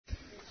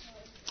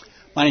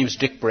My name is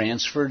Dick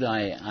Bransford.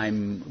 I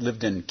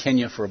lived in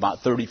Kenya for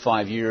about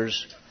 35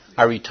 years.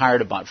 I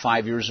retired about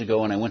 5 years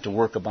ago, and I went to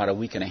work about a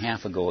week and a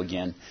half ago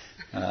again.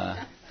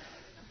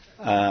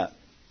 I'd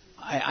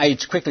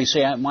quickly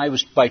say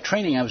by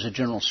training I was a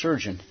general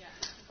surgeon,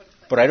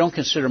 but I don't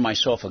consider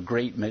myself a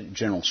great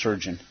general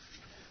surgeon.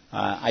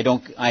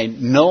 I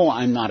know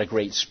I'm not a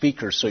great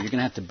speaker, so you're going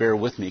to have to bear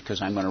with me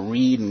because I'm going to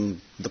read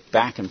and look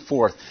back and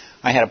forth.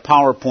 I had a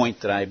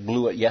PowerPoint that I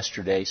blew it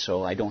yesterday,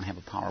 so I don't have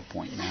a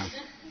PowerPoint now.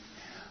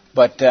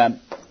 But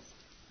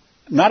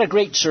not a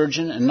great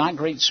surgeon and not a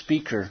great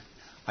speaker.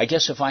 I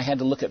guess if I had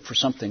to look at for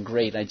something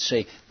great, I'd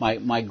say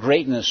my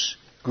greatness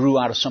grew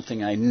out of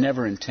something I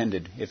never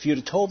intended. If you'd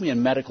have told me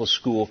in medical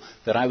school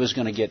that I was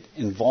going to get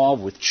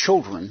involved with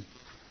children,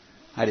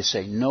 I'd have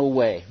said, no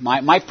way.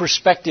 My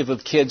perspective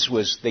of kids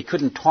was they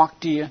couldn't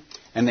talk to you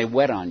and they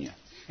wet on you.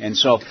 And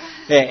so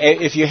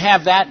if you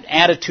have that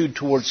attitude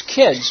towards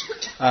kids,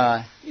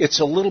 it's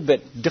a little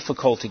bit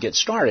difficult to get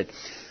started.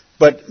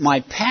 But my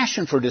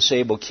passion for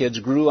disabled kids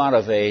grew out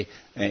of an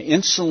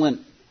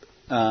insolent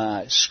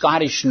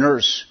Scottish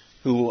nurse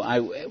who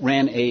I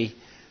ran a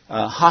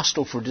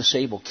hostel for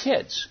disabled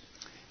kids.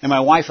 And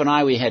my wife and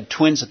I, we had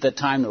twins at that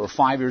time that were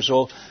 5 years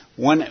old.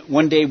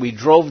 One day we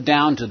drove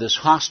down to this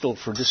hostel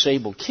for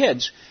disabled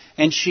kids,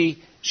 and she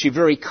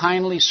very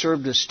kindly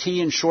served us tea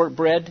and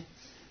shortbread,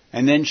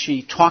 and then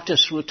she talked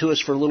to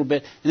us for a little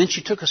bit, and then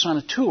she took us on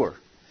a tour.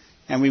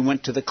 And we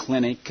went to the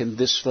clinic and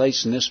this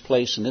place and this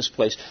place and this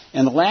place.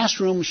 And the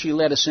last room she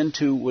led us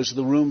into was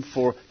the room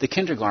for the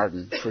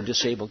kindergarten for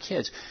disabled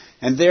kids.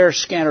 And there,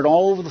 scattered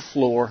all over the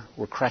floor,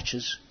 were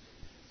crutches.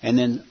 And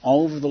then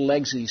all over the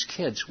legs of these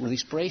kids were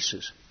these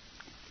braces.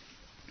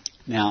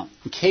 Now,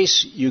 in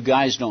case you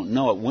guys don't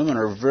know it, women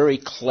are very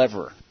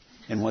clever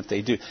in what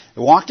they do. She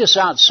walked us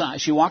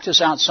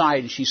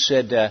outside and she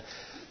said,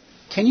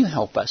 can you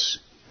help us?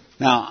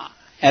 Now,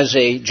 as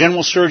a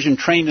general surgeon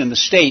trained in the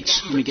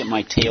States, let me get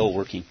my tail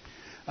working.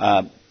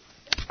 I'd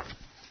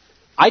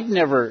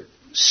never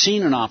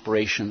seen an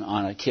operation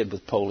on a kid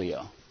with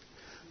polio.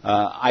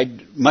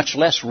 I'd much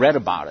less read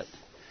about it.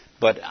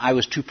 But I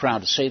was too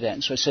proud to say that.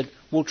 And so I said,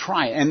 we'll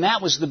try it. And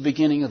that was the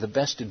beginning of the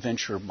best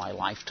adventure of my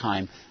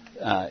lifetime,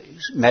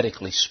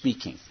 medically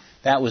speaking.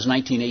 That was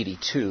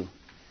 1982.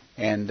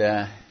 And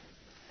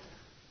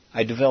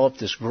I developed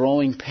this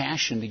growing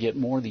passion to get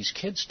more of these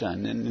kids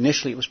done. And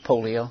initially it was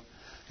polio.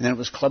 And then it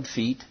was club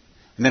feet,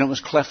 and then it was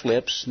cleft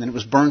lips, and then it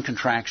was burn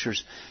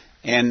contractures,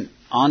 and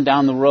on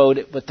down the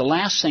road. But the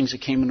last things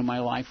that came into my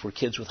life were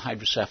kids with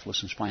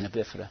hydrocephalus and spina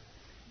bifida.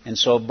 And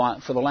so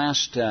for the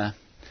last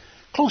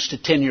close to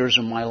 10 years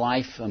of my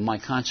life, my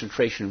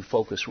concentration and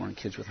focus were on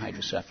kids with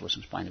hydrocephalus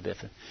and spina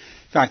bifida. In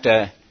fact,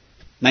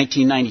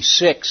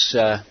 1996,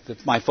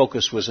 my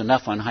focus was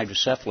enough on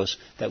hydrocephalus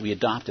that we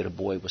adopted a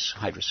boy with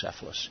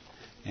hydrocephalus.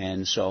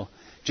 And so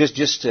just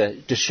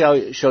to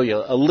show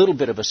you a little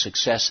bit of a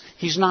success,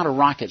 he's not a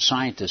rocket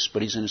scientist,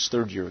 but he's in his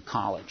third year of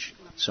college.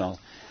 So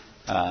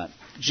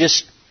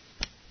just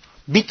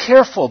be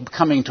careful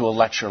coming to a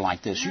lecture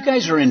like this. You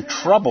guys are in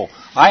trouble.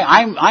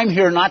 I'm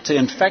here not to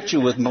infect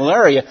you with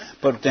malaria,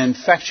 but to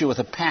infect you with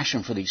a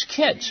passion for these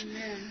kids.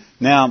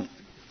 Now,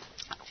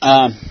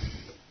 a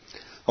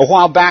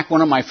while back,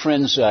 one of my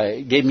friends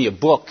gave me a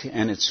book,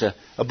 and it's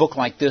a book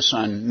like this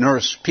on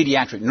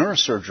pediatric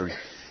neurosurgery.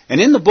 And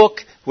in the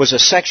book was a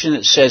section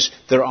that says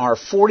there are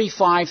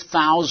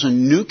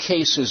 45,000 new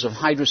cases of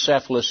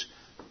hydrocephalus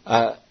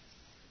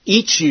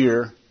each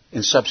year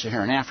in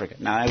sub-Saharan Africa.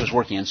 Now, I was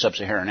working in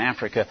sub-Saharan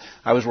Africa.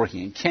 I was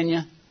working in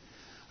Kenya.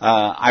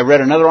 I read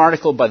another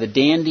article by the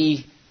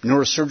Dandy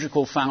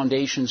Neurosurgical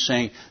Foundation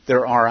saying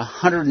there are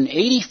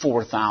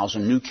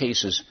 184,000 new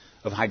cases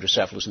of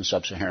hydrocephalus in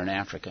sub-Saharan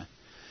Africa.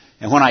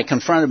 And when I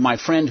confronted my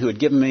friend who had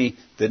given me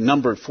the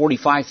number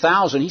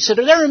 45,000, he said,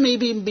 there may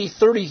even be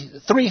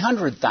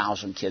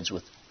 300,000 kids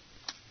with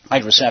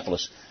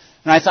hydrocephalus.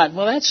 And I thought,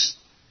 well, that's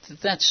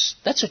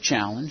a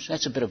challenge.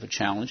 That's a bit of a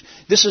challenge.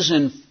 This is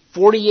in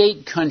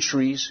 48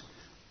 countries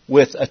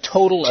with a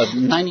total of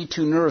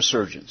 92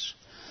 neurosurgeons.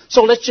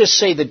 So let's just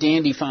say the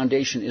Dandy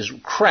Foundation is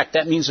correct.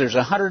 That means there's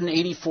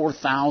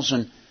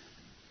 184,000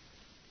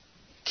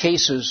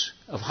 cases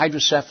of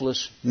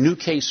hydrocephalus, new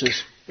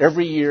cases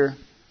every year,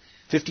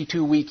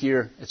 52-week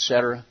year,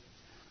 etc.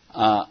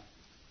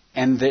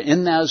 And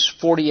in those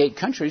 48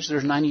 countries,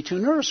 there's 92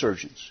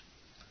 neurosurgeons.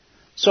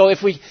 So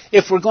if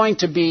we're going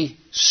to be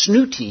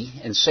snooty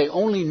and say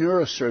only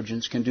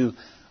neurosurgeons can do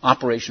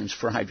operations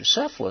for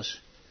hydrocephalus,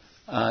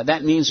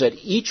 that means that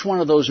each one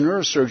of those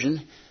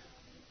neurosurgeons,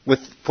 with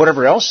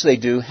whatever else they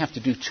do, have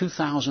to do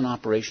 2,000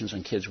 operations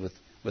on kids with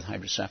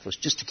hydrocephalus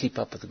just to keep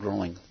up with the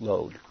growing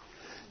load.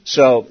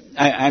 So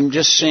I'm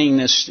just saying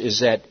this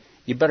is that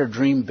you better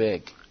dream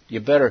big. You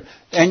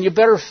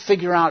better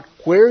figure out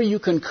where you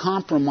can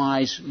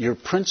compromise your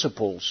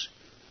principles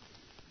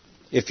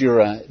if you're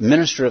a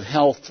minister of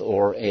health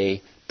or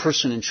a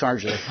person in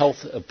charge of the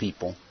health of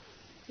people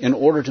in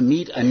order to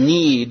meet a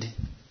need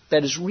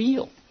that is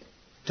real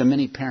to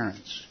many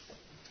parents.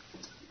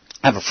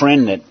 I have a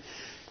friend that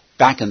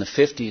back in the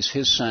 50s,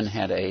 his son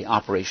had an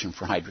operation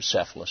for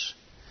hydrocephalus.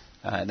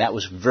 That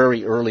was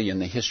very early in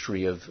the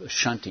history of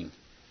shunting.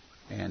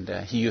 And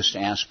he used to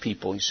ask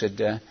people, he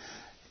said,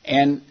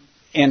 and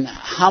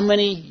how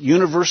many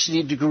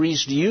university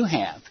degrees do you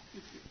have?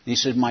 He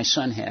said, my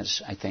son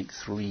has, I think,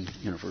 3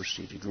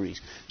 university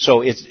degrees.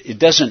 So it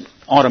doesn't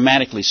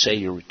automatically say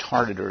you're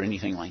retarded or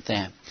anything like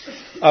that.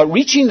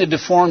 Reaching the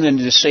deformed and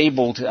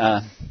disabled,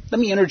 let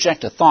me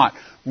interject a thought.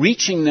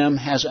 Reaching them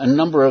has a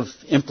number of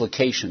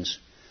implications.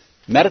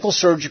 Medical,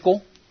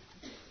 surgical,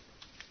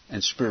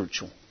 and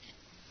spiritual.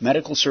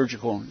 Medical,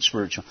 surgical, and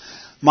spiritual.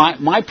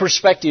 My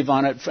perspective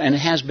on it, and it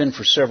has been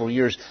for several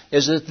years,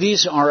 is that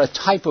these are a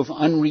type of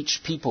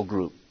unreached people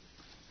group.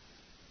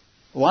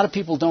 A lot of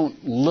people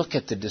don't look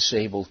at the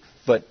disabled,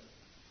 but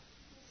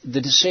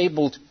the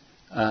disabled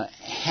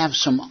have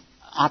some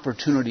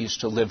opportunities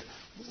to live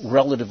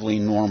relatively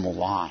normal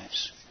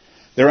lives.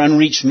 They're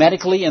unreached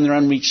medically and they're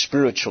unreached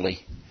spiritually.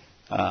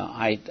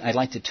 I'd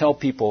like to tell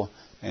people,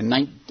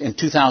 in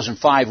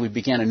 2005 we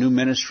began a new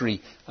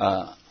ministry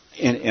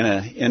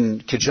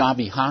in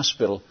Kajabi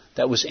Hospital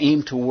that was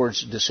aimed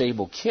towards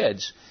disabled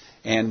kids.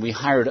 And we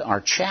hired our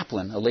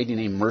chaplain, a lady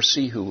named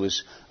Mercy, who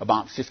was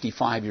about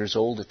 55 years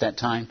old at that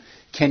time.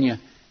 Kenya,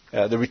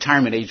 the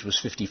retirement age was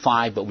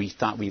 55, but we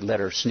thought we'd let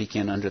her sneak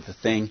in under the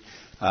thing.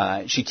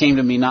 She came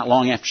to me not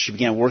long after she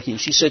began working.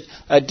 She said,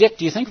 Dick,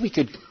 do you think we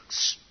could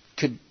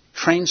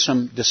train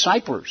some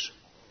disciplers?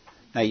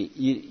 Now,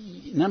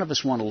 none of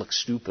us want to look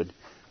stupid.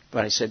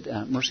 But I said,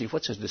 Mercy,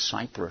 what's a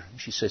discipler?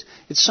 She says,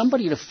 it's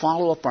somebody to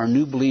follow up our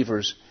new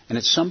believers, and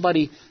it's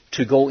somebody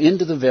to go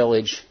into the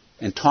village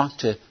and talk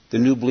to the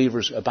new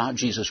believers about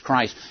Jesus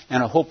Christ,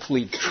 and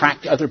hopefully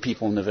attract other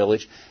people in the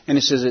village. And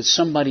it says it's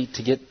somebody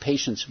to get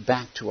patients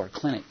back to our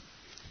clinic,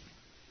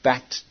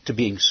 back to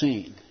being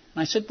seen. And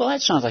I said, well,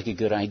 that sounds like a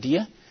good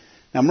idea.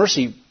 Now,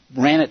 Mercy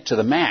ran it to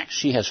the max.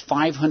 She has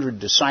 500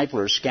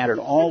 disciplers scattered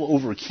all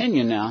over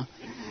Kenya now.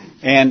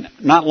 And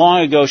not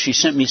long ago, she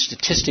sent me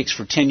statistics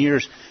for 10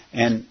 years,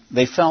 and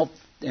they felt,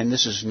 and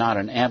this is not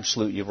an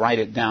absolute, you write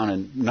it down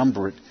and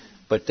number it,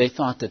 but they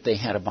thought that they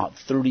had about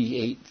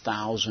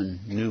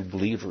 38,000 new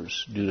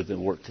believers due to the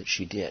work that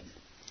she did.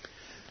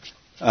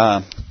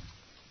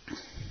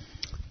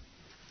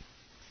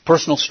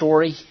 Personal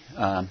story,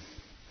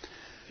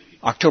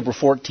 October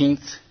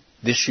 14th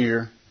this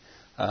year,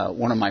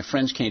 one of my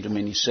friends came to me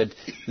and he said,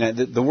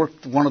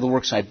 one of the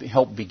works I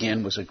helped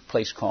begin was a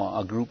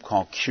group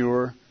called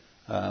Cure.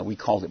 We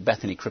called it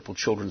Bethany Crippled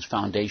Children's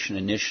Foundation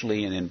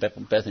initially, and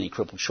then Bethany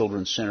Crippled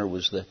Children's Center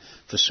was the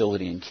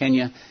facility in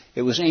Kenya.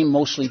 It was aimed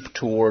mostly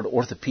toward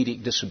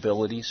orthopedic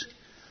disabilities.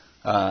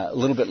 A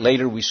little bit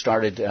later, we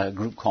started a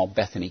group called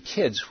Bethany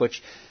Kids,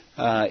 which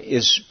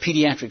is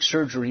pediatric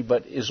surgery,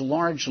 but is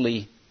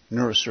largely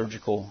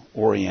neurosurgical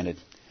oriented.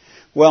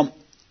 Well,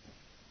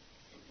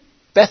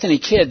 Bethany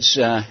Kids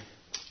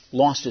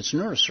lost its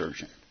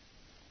neurosurgeon,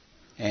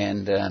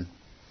 and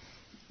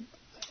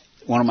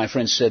one of my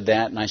friends said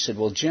that, and I said,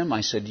 well, Jim,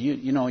 I said,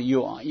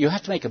 you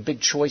have to make a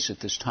big choice at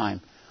this time.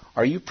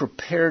 Are you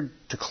prepared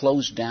to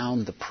close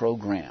down the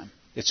program?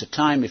 It's a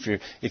time, if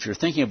you're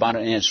thinking about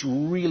it, and it's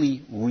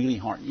really, really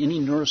hard. Any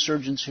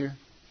neurosurgeons here?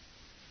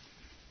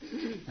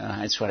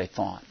 That's what I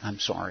thought. I'm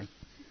sorry.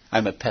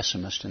 I'm a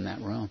pessimist in that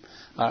room.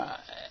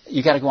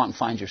 You got to go out and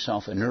find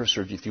yourself a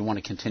neurosurgeon if you want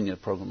to continue the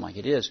program like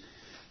it is.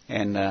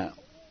 And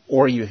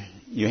or you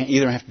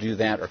either have to do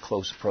that or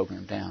close the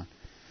program down.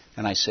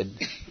 And I said,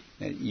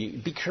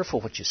 be careful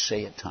what you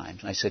say at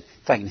times. I said,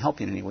 if I can help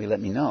you in any way, let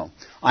me know.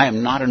 I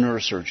am not a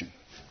neurosurgeon.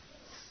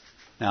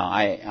 Now,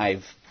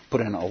 I've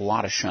put in a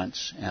lot of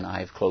shunts, and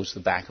I've closed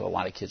the back of a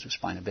lot of kids with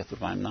spina bifida,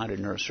 but I'm not a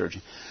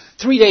neurosurgeon.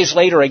 3 days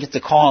later, I get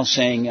the call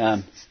saying,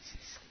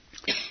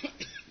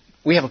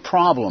 we have a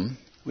problem.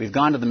 We've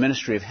gone to the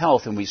Ministry of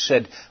Health, and we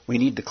said we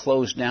need to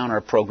close down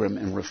our program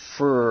and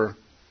refer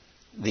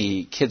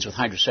the kids with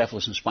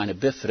hydrocephalus and spina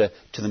bifida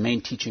to the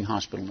main teaching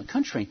hospital in the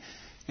country.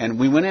 And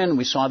we went in and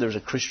we saw there was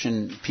a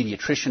Christian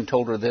pediatrician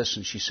told her this,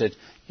 and she said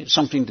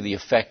something to the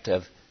effect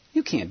of,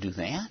 you can't do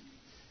that.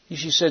 And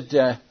she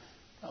said,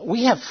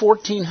 we have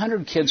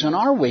 1,400 kids on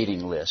our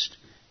waiting list,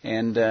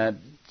 and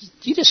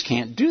you just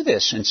can't do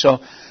this. And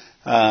so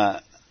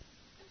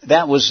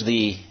that was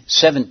the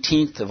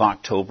 17th of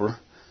October.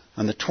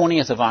 On the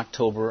 20th of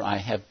October, I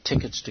have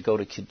tickets to go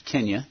to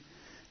Kenya.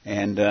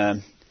 And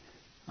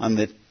on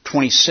the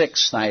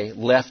 26th, I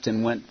left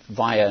and went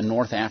via a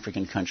North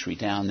African country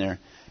down there.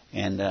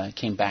 And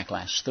came back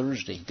last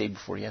Thursday, day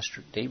before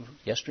yesterday.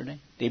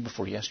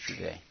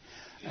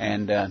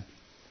 And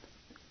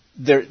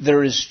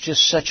there is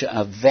just such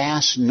a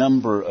vast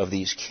number of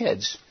these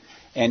kids.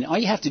 And all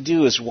you have to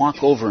do is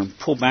walk over and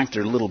pull back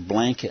their little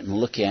blanket and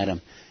look at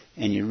them.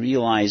 And you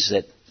realize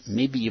that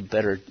maybe you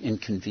better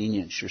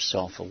inconvenience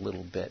yourself a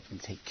little bit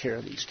and take care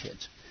of these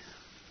kids.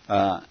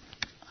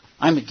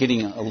 I'm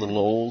getting a little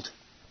old,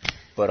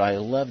 but I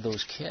love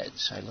those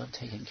kids. I love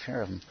taking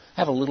care of them. I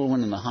have a little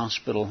one in the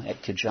hospital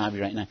at Kajabi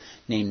right now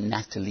named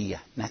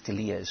Natalia.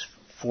 Natalia is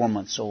 4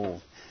 months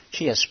old.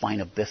 She has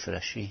spina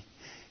bifida. She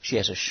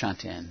has a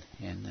shunt in.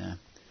 And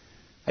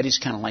I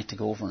just kind of like to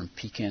go over and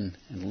peek in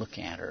and look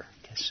at her.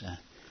 Because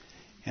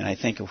And I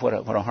think of what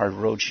a hard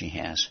road she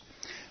has.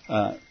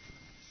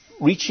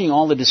 Reaching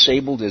all the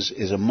disabled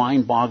is a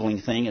mind-boggling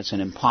thing. It's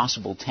an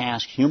impossible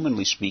task,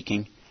 humanly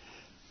speaking.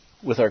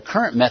 With our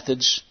current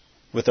methods,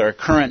 with our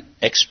current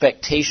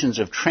expectations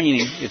of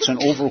training, it's an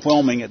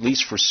overwhelming, at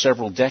least for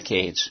several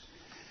decades.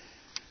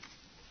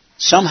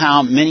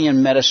 Somehow, many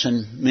in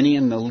medicine, many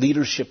in the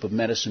leadership of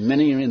medicine,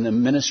 many in the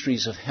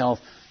ministries of health,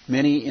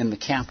 many in the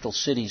capital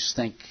cities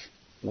think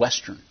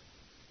Western.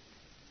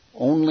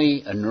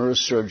 Only a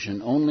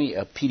neurosurgeon, only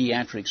a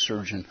pediatric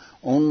surgeon,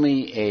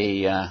 only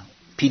a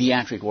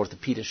pediatric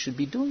orthopedist should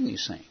be doing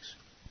these things.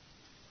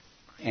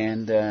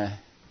 And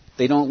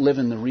they don't live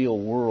in the real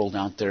world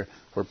out there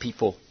where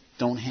people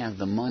don't have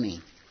the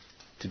money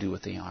to do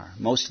what they are.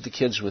 Most of the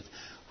kids with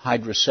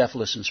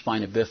hydrocephalus and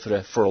spina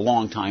bifida for a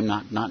long time,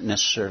 not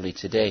necessarily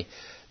today,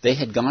 they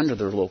had gone to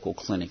their local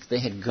clinic. They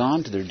had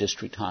gone to their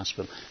district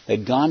hospital. They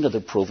had gone to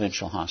the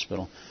provincial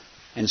hospital.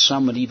 And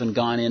some had even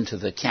gone into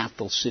the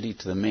capital city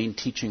to the main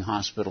teaching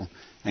hospital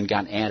and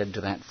got added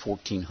to that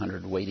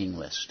 1,400 waiting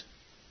list.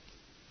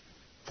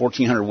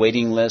 1,400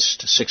 waiting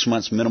list, 6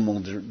 months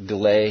minimal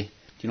delay. Do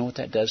you know what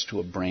that does to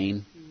a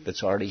brain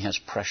that's already has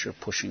pressure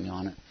pushing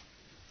on it?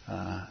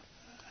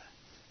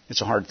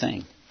 It's a hard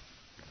thing.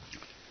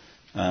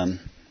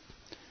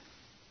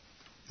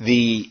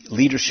 The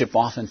leadership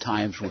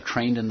oftentimes were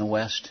trained in the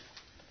West.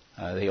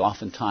 They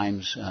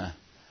oftentimes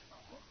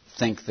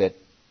think that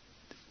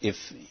if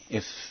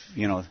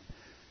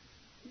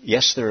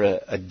yes, they're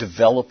a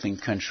developing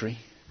country.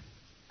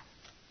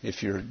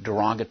 If you're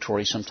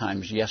derogatory,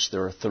 sometimes, yes,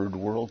 they're a third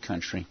world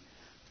country.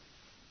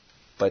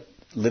 But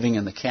living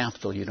in the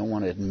capital, you don't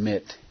want to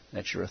admit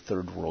that you're a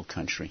third world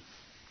country.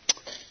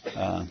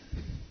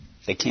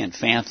 They can't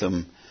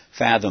fathom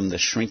the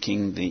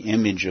shrinking the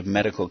image of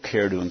medical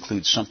care to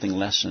include something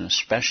less than a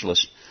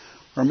specialist,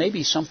 or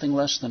maybe something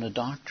less than a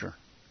doctor.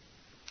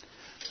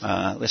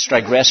 Let's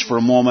digress for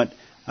a moment.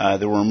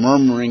 There were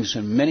murmurings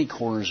in many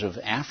corners of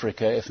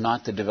Africa, if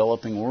not the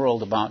developing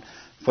world, about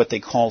what they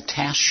call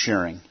task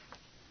sharing.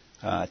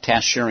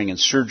 Task sharing in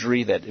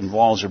surgery that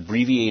involves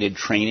abbreviated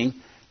training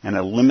and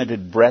a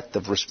limited breadth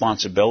of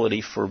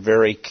responsibility for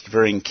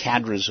varying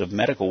cadres of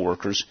medical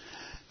workers,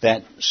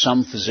 that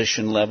some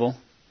physician level,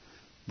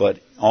 but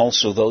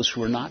also those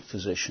who are not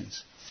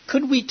physicians.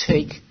 Could we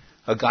take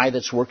a guy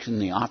that's worked in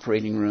the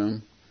operating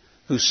room,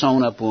 who's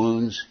sewn up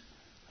wounds?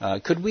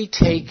 Could we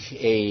take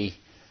a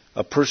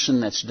person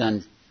that's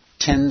done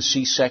 10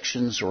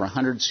 C-sections or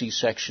 100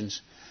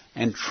 C-sections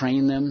and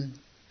train them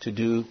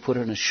to put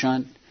in a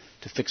shunt,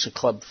 to fix a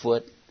club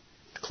foot,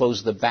 to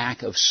close the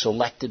back of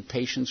selected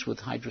patients with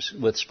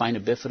spina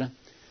bifida,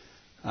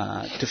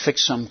 to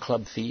fix some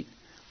club feet?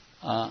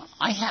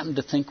 I happen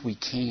to think we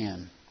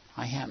can.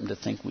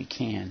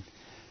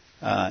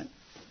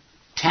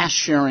 Task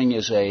sharing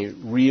is a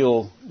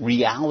real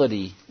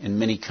reality in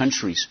many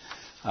countries.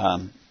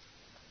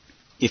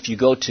 If you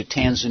go to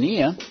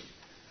Tanzania,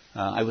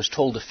 I was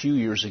told a few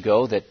years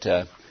ago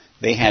that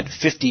they had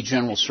 50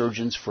 general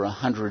surgeons for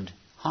 100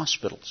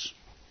 hospitals.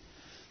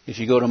 If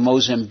you go to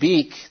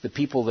Mozambique, the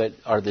people that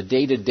are the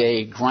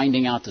day-to-day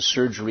grinding out the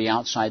surgery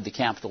outside the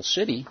capital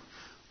city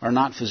are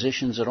not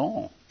physicians at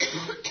all.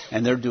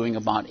 And they're doing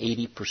about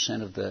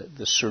 80% of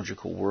the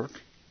surgical work.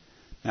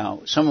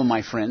 Now, some of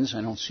my friends,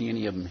 I don't see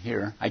any of them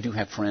here. I do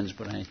have friends,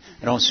 but I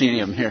don't see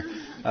any of them here.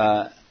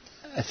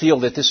 I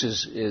feel that this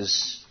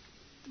is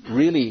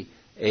really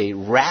a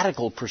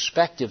radical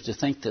perspective to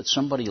think that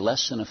somebody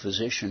less than a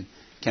physician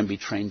can be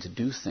trained to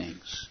do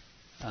things.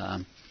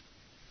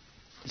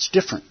 It's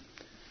different.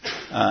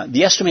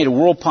 The estimated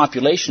world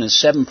population is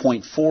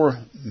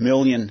 7.4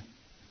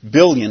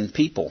 billion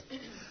people.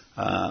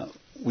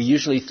 We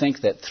usually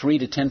think that 3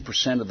 to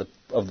 10%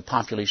 of the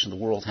population of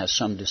the world has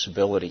some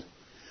disability.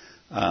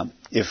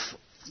 If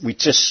we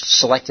just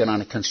selected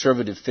on a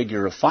conservative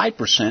figure of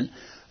 5%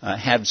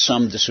 had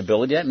some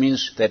disability, that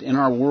means that in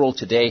our world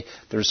today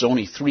there's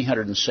only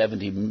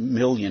 370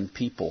 million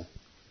people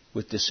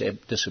with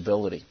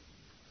disability.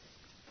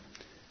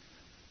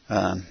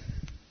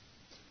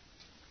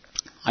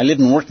 I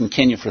lived and worked in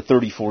Kenya for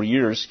 34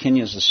 years.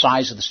 Kenya is the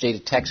size of the state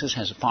of Texas,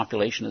 has a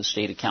population of the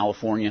state of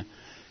California.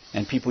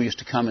 And people used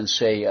to come and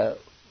say,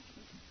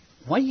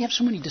 why do you have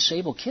so many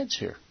disabled kids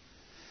here?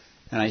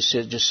 And I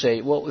just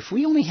say, well, if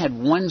we only had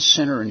one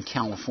center in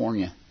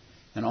California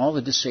and all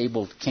the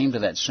disabled came to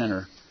that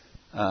center,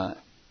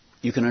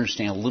 you can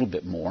understand a little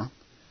bit more.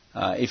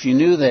 If you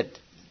knew that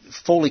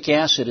folic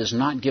acid is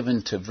not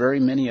given to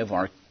very many of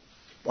our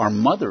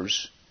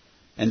mothers,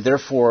 and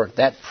therefore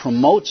that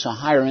promotes a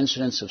higher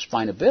incidence of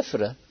spina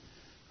bifida,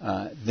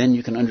 then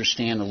you can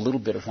understand a little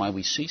bit of why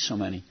we see so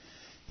many.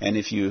 And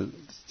if you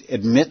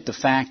admit the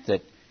fact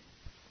that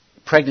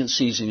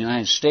pregnancies in the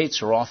United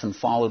States are often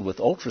followed with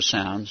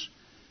ultrasounds,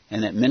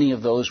 and that many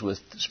of those with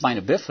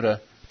spina bifida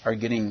are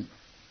getting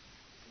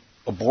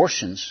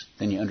abortions,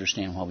 then you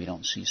understand why we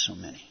don't see so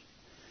many.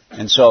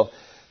 And so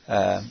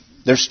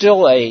there's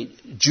still a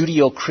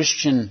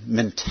Judeo-Christian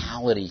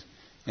mentality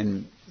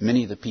in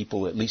many of the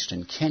people, at least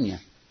in Kenya.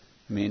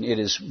 I mean, it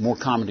is more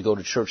common to go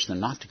to church than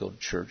not to go to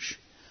church.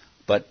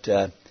 But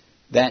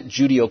that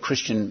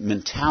Judeo-Christian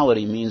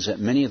mentality means that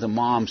many of the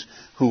moms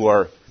who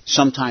are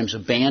sometimes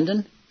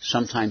abandoned,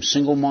 sometimes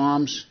single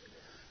moms,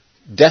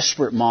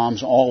 desperate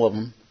moms, all of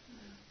them,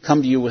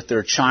 come to you with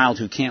their child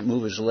who can't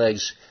move his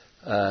legs,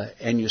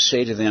 and you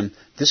say to them,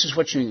 this is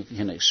what you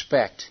can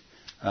expect.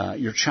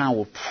 Your child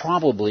will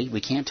probably, we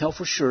can't tell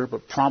for sure,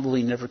 but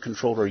probably never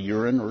control her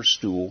urine or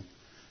stool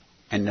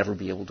and never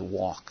be able to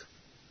walk.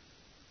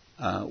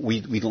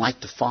 We'd like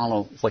to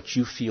follow what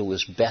you feel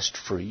is best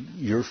for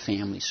your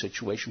family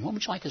situation. What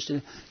would you like us to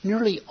do?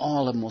 Nearly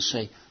all of them will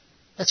say,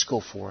 let's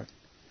go for it.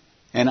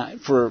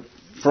 And for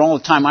all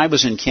the time I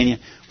was in Kenya,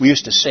 we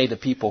used to say to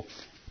people,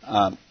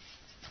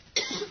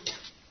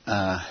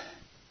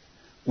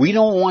 we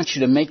don't want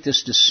you to make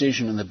this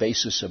decision on the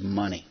basis of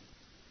money.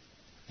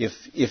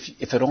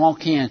 If it all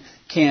can,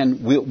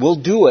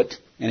 we'll do it,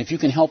 and if you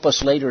can help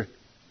us later,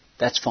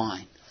 that's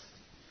fine.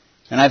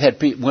 And I've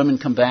had women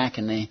come back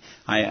and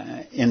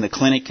in the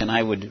clinic, and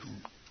I would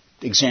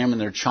examine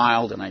their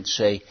child, and I'd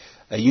say,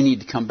 you need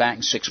to come back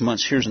in 6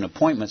 months. Here's an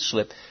appointment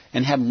slip,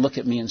 and have them look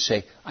at me and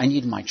say, I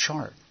need my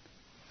chart.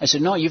 I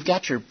said, no, you've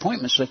got your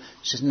appointment slip.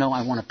 She says, no,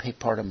 I want to pay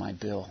part of my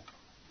bill.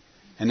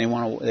 And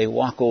they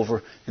walk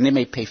over, and they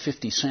may pay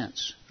 50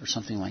 cents or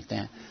something like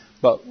that.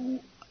 But,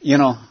 you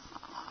know,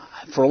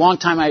 for a long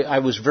time I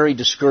was very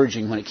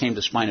discouraging when it came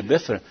to spina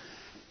bifida.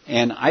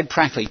 And I'd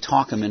practically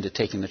talk them into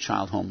taking the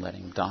child home,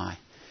 letting him die.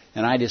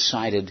 And I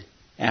decided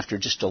after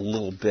just a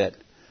little bit,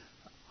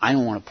 I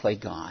don't want to play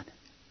God.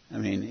 I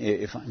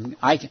mean,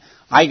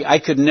 I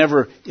could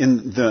never,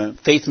 in the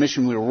faith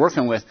mission we were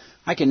working with,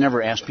 I could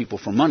never ask people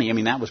for money. I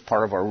mean, that was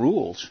part of our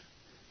rules.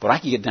 But I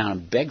could get down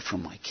and beg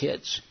from my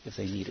kids if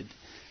they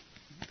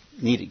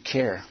needed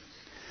care.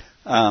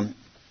 In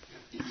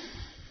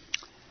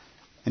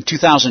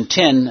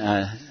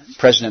 2010,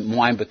 President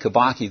Mwai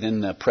Kibaki,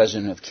 then the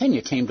president of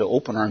Kenya, came to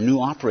open our new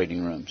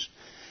operating rooms.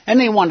 And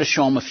they wanted to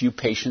show him a few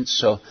patients.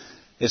 So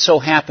it so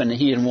happened that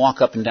he didn't walk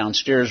up and down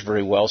stairs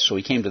very well, so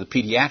he came to the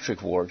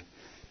pediatric ward.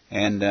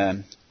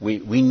 And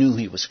we knew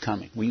he was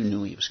coming. We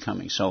knew he was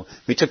coming. So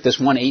we took this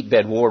one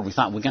 8-bed ward. We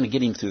thought we're going to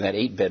get him through that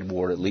 8-bed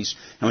ward at least.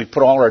 And we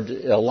put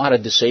a lot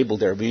of disabled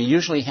there. We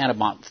usually had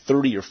about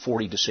 30 or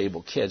 40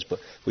 disabled kids, but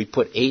we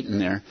put 8 in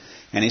there.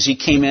 And as he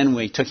came in,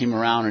 we took him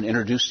around and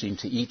introduced him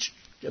to each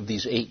of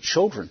these 8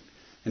 children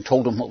and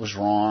told them what was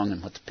wrong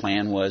and what the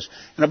plan was.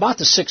 And about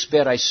the 6th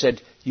bed, I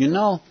said, you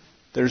know,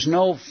 there's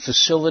no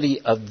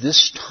facility of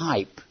this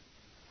type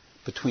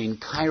between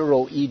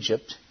Cairo,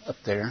 Egypt, up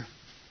there,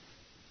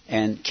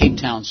 and Cape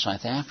Town,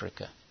 South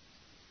Africa.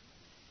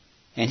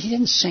 And he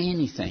didn't say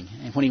anything.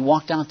 And when he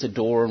walked out the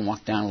door and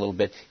walked down a little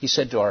bit, he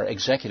said to our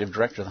executive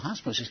director of the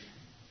hospital, he says,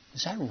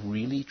 is that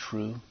really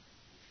true?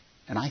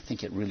 And I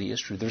think it really is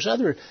true. There's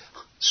other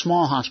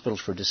small hospitals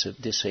for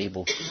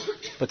disabled,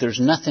 but there's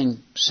nothing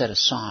set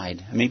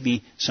aside.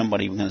 Maybe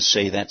somebody was going to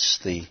say that's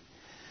the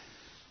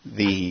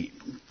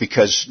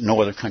because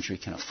no other country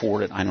can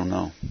afford it. I don't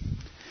know.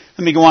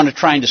 Let me go on to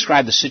try and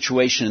describe the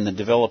situation in the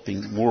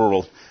developing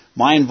world.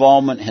 My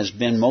involvement has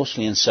been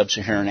mostly in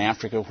sub-Saharan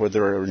Africa, where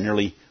there are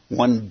nearly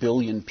 1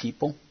 billion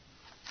people.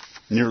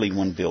 Nearly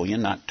 1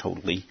 billion, not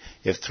totally.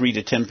 If 3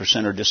 to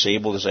 10% are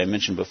disabled, as I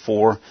mentioned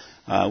before,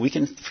 we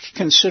can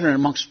consider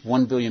amongst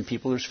 1 billion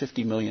people, there's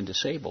 50 million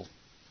disabled.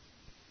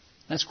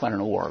 That's quite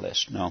an OR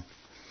list, no.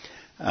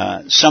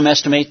 Some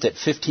estimate that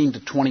 15 to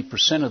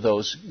 20% of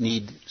those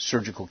need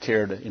surgical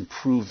care to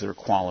improve their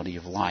quality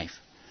of life.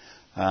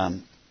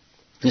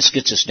 This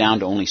gets us down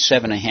to only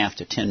 7.5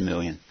 to 10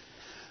 million.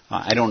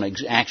 I don't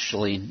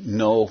actually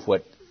know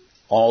what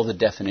all the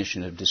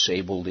definition of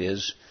disabled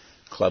is.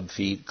 Club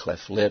feet,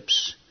 cleft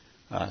lips,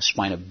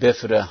 spina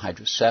bifida,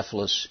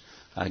 hydrocephalus,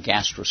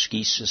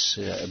 gastroschisis,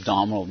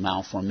 abdominal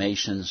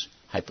malformations,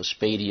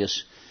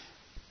 hypospadias,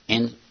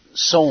 and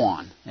so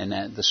on.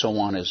 And the so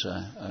on is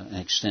an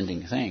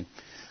extending thing.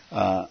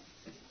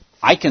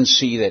 I can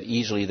see that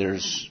easily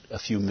there's a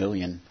few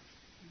million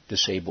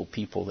disabled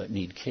people that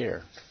need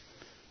care,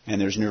 and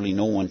there's nearly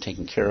no one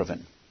taking care of it.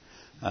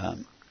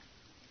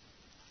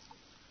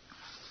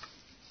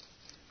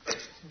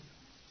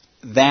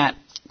 That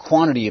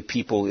quantity of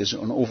people is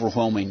an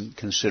overwhelming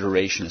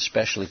consideration,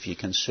 especially if you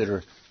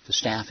consider the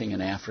staffing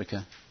in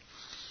Africa,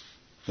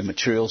 the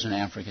materials in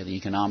Africa, the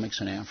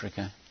economics in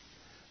Africa.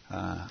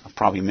 I'll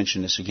probably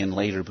mention this again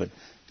later, but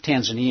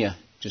Tanzania,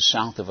 just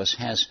south of us,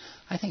 has,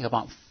 I think,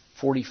 about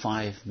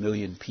 45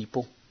 million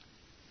people.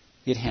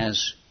 It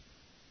has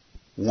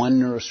one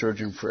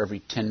neurosurgeon for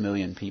every 10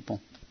 million people.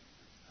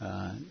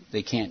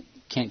 They can't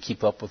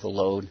keep up with the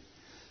load.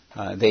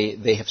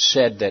 They have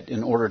said that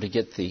in order to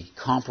get the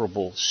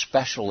comparable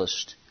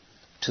specialist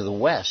to the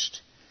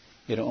West,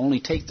 it'll only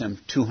take them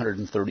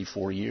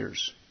 234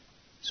 years.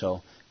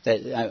 So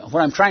what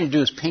I'm trying to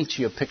do is paint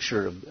you a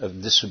picture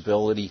of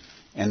disability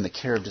and the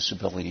care of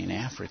disability in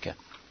Africa.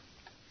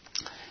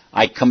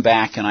 I come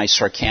back and I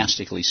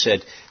sarcastically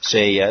say,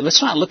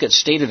 let's not look at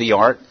state of the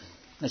art,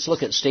 let's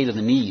look at state of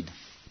the need.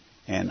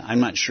 And I'm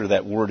not sure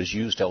that word is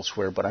used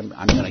elsewhere, but I'm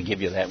going to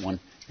give you that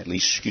one, at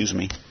least, excuse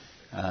me.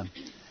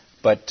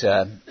 But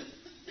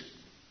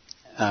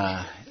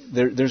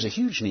there's a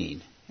huge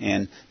need.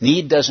 And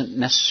need doesn't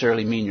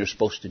necessarily mean you're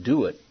supposed to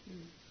do it.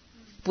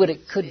 But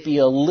it could be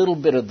a little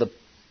bit of the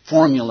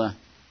formula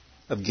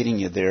of getting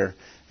you there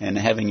and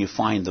having you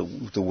find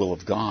the will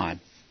of God.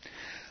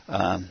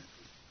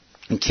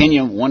 In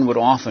Kenya, one would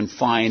often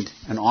find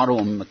an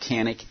auto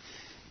mechanic,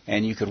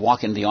 and you could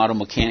walk into the auto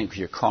mechanic with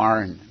your car,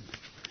 and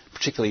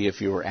particularly if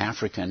you were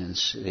African,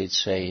 and they'd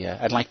say,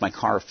 I'd like my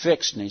car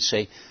fixed. And they'd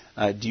say,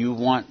 do you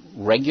want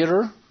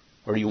regular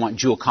or do you want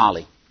jua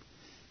kali?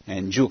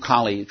 And jua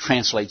kali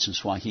translates in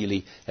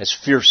Swahili as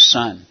fierce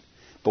sun.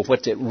 But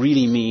what that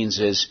really means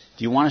is,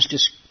 do you want us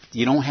just,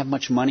 you don't have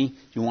much money, do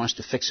you want us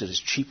to fix it as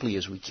cheaply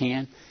as we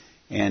can?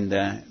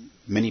 And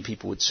many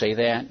people would say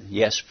that.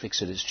 Yes,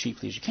 fix it as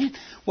cheaply as you can.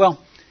 Well,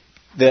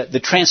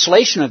 the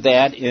translation of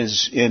that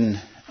is, in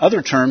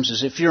other terms,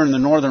 is if you're in the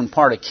northern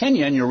part of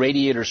Kenya and your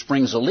radiator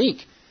springs a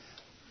leak,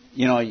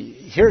 you know,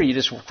 here you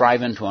just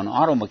drive into an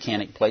auto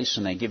mechanic place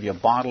and they give you a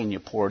bottle and you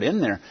pour it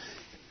in there.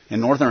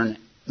 In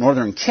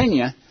northern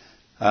Kenya,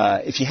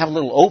 if you have a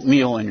little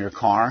oatmeal in your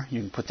car,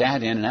 you can put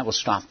that in and that will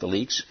stop the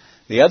leaks.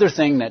 The other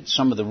thing that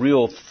some of the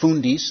real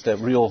fundis, the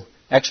real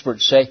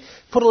experts say,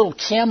 put a little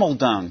camel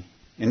dung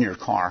in your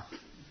car.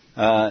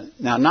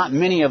 Now, not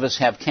many of us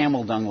have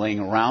camel dung laying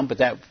around, but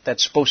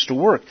that's supposed to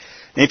work.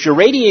 And if your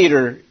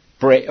radiator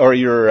or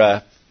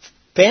your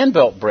fan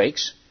belt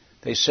breaks,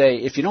 they say,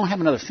 if you don't have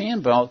another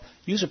fan belt,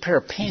 use a pair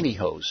of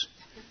pantyhose.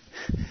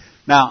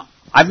 Now,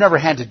 I've never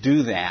had to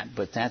do that,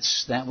 but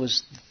that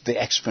was the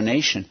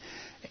explanation.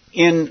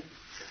 In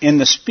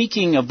the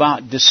speaking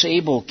about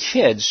disabled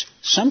kids,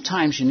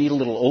 sometimes you need a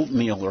little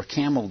oatmeal or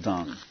camel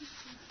dung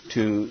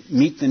to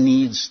meet the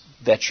needs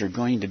that you're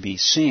going to be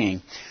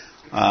seeing.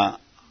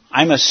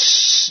 I'm a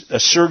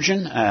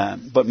surgeon,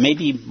 but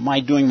maybe my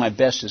doing my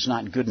best is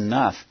not good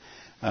enough.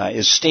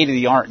 Is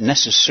state-of-the-art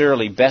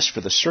necessarily best for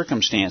the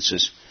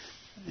circumstances?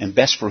 And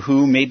best for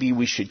who? Maybe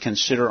we should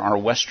consider our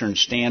Western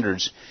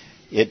standards.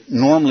 It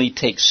normally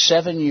takes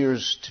 7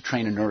 years to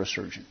train a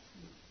neurosurgeon.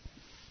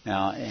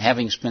 Now,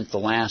 having spent the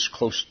last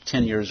close to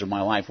 10 years of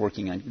my life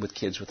working with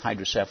kids with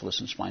hydrocephalus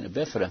and spina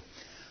bifida,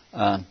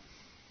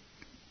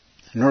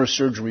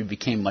 neurosurgery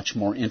became much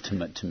more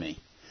intimate to me.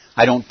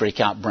 I don't break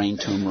out brain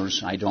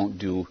tumors. I don't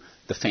do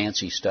the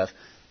fancy stuff.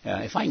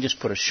 If I can just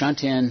put a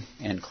shunt in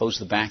and close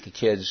the back of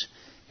kids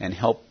and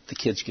help the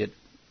kids get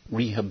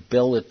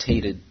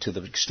rehabilitated to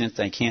the extent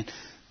they can,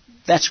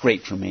 that's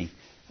great for me.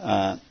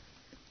 But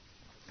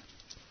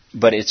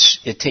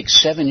it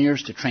takes 7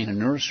 years to train a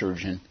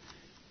neurosurgeon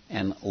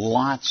and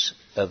lots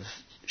of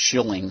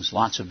shillings,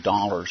 lots of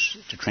dollars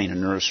to train a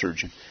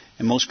neurosurgeon.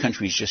 And most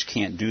countries just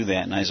can't do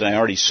that. And as I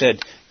already said,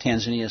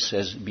 Tanzania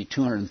says it'll be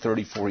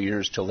 234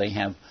 years till they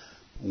have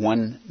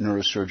one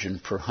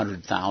neurosurgeon per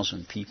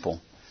 100,000 people,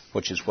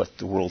 which is what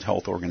the World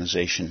Health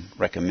Organization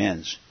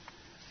recommends.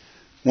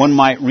 One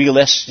might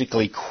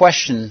realistically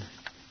question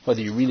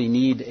whether you really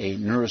need a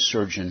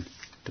neurosurgeon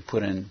to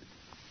put in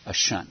a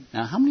shunt.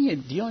 Now, how many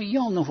do you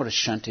all know what a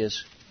shunt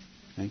is?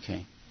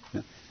 Okay.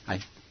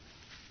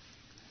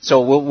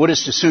 So we'll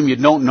just assume you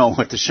don't know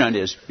what the shunt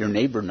is. Your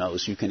neighbor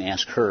knows. You can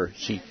ask her.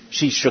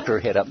 She shook her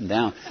head up and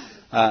down.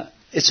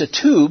 It's a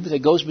tube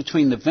that goes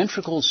between the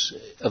ventricles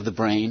of the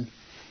brain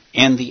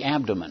and the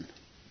abdomen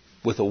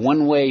with a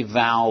one-way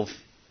valve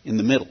in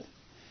the middle.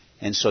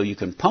 And so you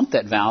can pump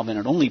that valve, and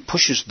it only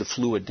pushes the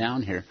fluid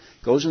down here.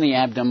 It goes in the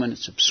abdomen.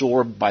 It's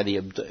absorbed by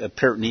the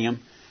peritoneum,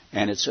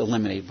 and it's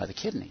eliminated by the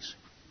kidneys.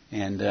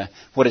 And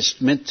what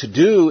it's meant to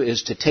do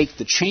is to take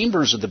the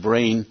chambers of the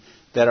brain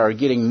that are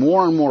getting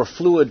more and more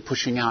fluid,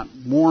 pushing out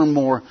more and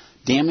more,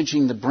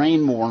 damaging the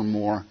brain more and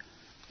more,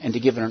 and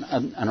to give it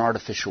an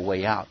artificial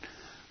way out.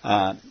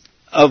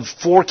 Of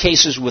 4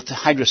 cases with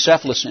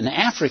hydrocephalus in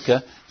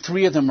Africa,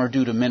 3 of them are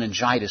due to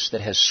meningitis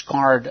that has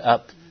scarred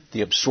up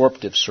the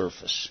absorptive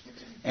surface.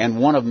 And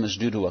 1 of them is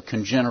due to a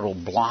congenital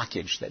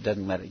blockage that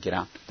doesn't let it get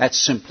out.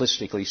 That's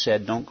simplistically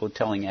said. Don't go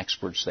telling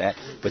experts that,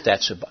 but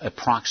that's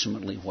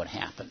approximately what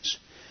happens.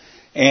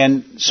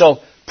 And so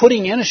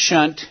putting in a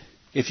shunt,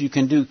 if you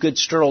can do good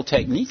sterile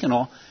technique and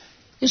all,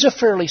 is a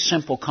fairly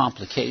simple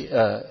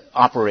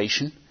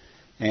operation.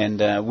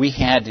 And we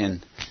had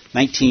in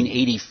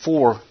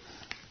 1984,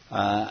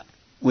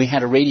 we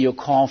had a radio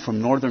call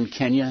from northern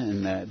Kenya,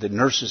 and the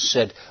nurses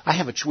said,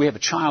 we have a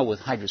child with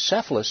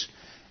hydrocephalus,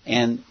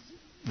 and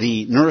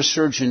the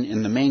neurosurgeon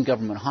in the main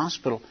government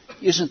hospital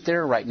isn't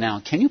there right now.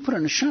 Can you put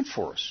in a shunt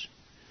for us?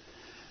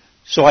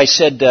 So I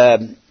said,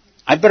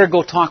 I better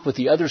go talk with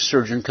the other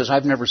surgeon because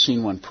I've never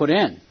seen one put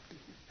in.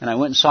 And I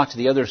went and talked to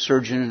the other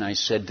surgeon, and I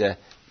said,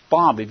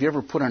 Bob, have you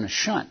ever put on a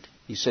shunt?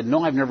 He said,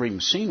 no, I've never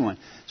even seen one.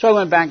 So I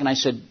went back and I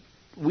said,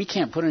 we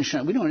can't put in a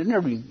shunt. We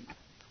never even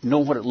know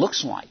what it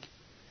looks like.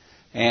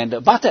 And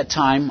about that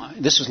time,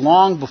 this is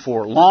long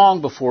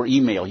before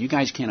email. You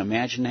guys can't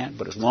imagine that,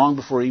 but it's long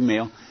before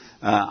email.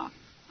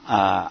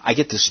 I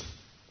get this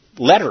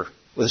letter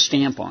with a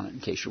stamp on it, in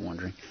case you're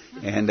wondering.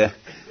 And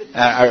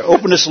I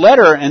open this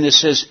letter, and it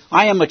says,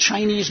 I am a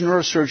Chinese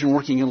neurosurgeon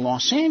working in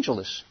Los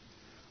Angeles.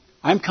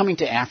 I'm coming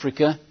to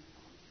Africa.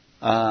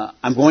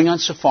 I'm going on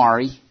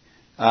safari.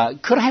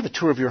 Could I have a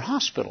tour of your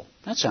hospital?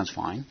 That sounds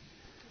fine.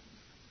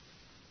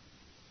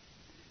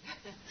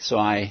 So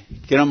I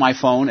get on my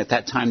phone. At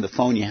that time, the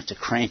phone, you have to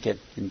crank it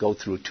and go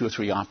through 2 or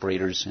 3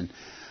 operators. And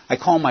I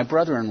call my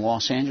brother in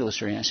Los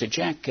Angeles area. I said,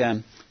 Jack,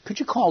 could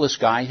you call this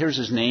guy? Here's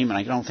his name, and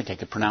I don't think I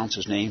could pronounce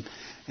his name.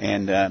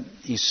 And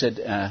he said,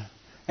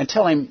 and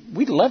tell him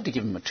we'd love to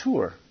give him a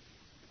tour.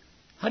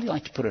 How do you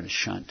like to put in a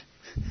shunt?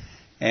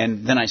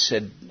 And then I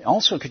said,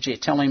 also, could you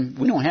tell him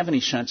we don't have any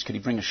shunts? Could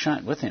he bring a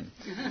shunt with him?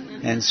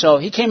 And so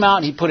he came out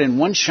and he put in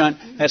 1 shunt.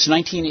 That's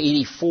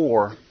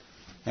 1984.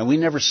 And we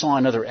never saw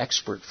another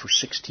expert for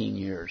 16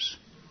 years.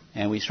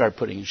 And we started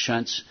putting in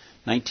shunts.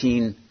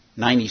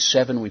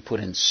 1997, we put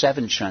in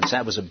 7 shunts.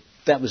 That was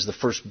the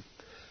first,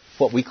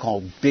 what we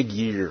call big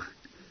year.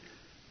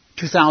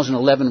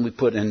 2011, we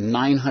put in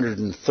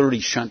 930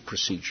 shunt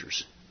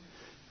procedures.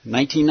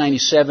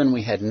 1997,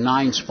 we had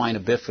 9 spina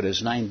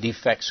bifidas, 9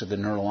 defects of the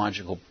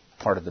neurological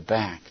part of the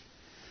back.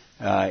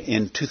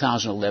 In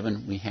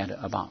 2011, we had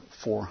about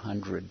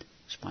 400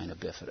 spina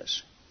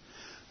bifidas.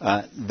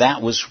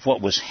 That was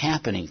what was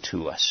happening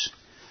to us.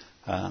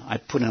 I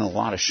put in a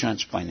lot of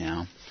shunts by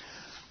now.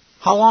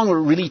 How long would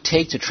it really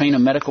take to train a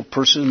medical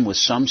person with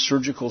some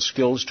surgical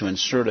skills to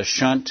insert a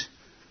shunt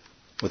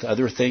with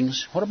other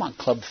things? What about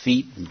club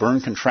feet, and burn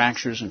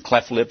contractures, and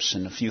cleft lips,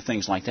 and a few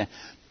things like that?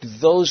 Do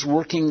those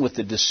working with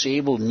the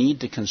disabled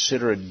need to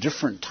consider a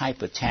different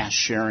type of task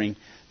sharing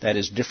that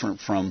is different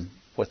from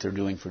what they're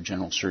doing for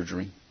general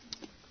surgery?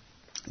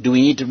 Do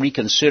we need to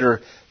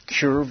reconsider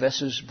cure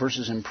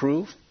versus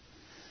improve?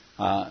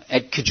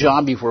 At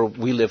Kajabi, where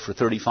we lived for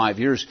 35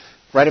 years,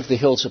 right up the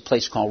hill is a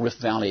place called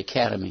Rift Valley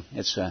Academy.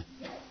 It's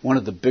one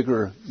of the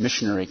bigger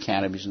missionary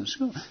academies in the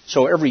school.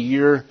 So every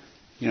year,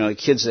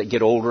 kids that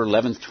get older,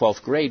 11th,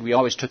 12th grade, we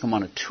always took them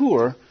on a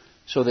tour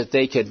so that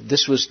they could,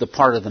 this was the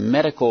part of the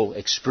medical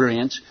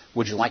experience.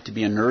 Would you like to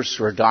be a nurse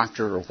or a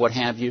doctor or what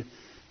have you?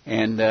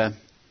 And I'd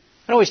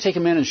always take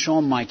them in and show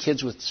them my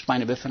kids with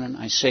spina bifida. And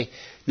I say,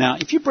 now,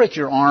 if you break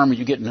your arm or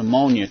you get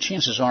pneumonia,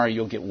 chances are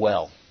you'll get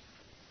well.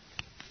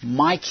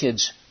 My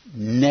kids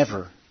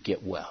never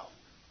get well.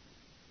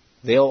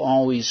 They'll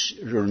always,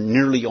 or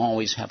nearly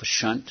always, have a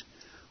shunt,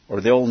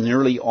 or they'll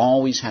nearly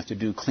always have to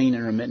do clean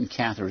intermittent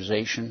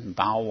catheterization,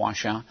 bowel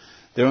washout.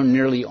 They'll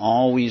nearly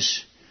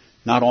always,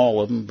 not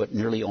all of them, but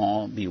nearly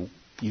all be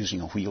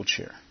using a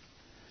wheelchair.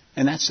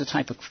 And that's the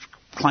type of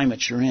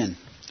climate you're in.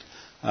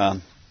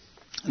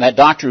 That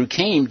doctor who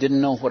came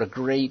didn't know what a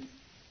great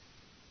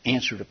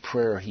answer to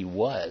prayer he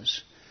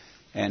was,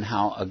 and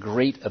how a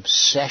great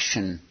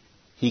obsession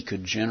he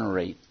could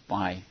generate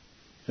by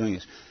doing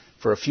this.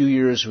 For a few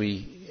years,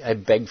 I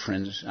begged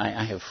friends.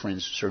 I have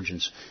friends,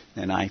 surgeons,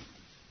 and I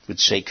would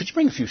say, could you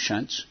bring a few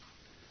shunts?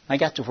 I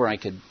got to where I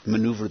could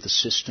maneuver the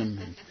system,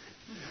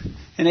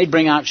 and they'd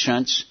bring out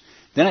shunts.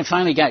 Then I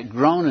finally got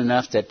grown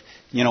enough that,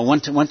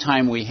 one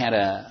time we had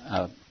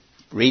a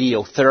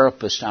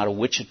radiotherapist out of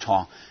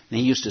Wichita, and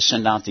he used to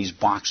send out these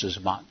boxes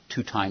about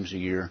 2 times a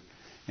year,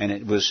 and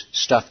it was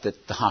stuff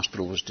that the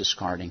hospital was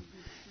discarding.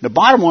 The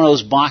bottom one of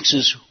those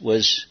boxes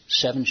was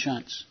 7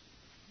 shunts,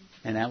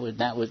 and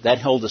that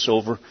held us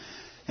over.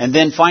 And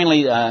then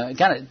finally,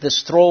 got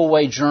this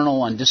throwaway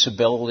journal on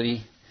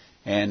disability,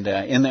 and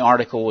in the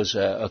article was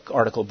an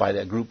article by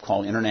that group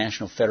called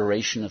International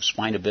Federation of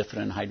Spina Bifida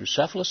and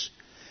Hydrocephalus.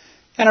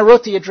 And I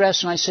wrote the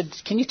address, and I said,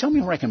 can you tell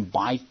me where I can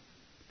buy,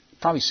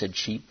 probably said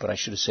cheap, but I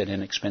should have said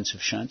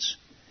inexpensive shunts.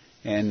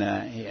 And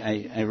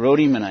I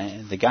wrote him,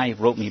 and the guy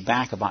wrote me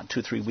back about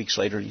 2 or 3 weeks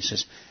later, and he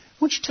says,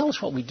 why don't you tell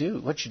us what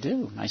you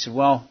do? And I said,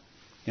 well,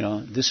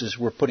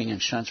 we're putting in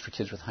shunts for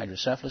kids with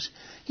hydrocephalus.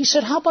 He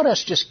said, how about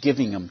us just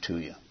giving them to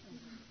you?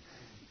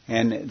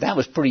 And that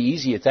was pretty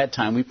easy at that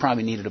time. We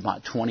probably needed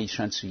about 20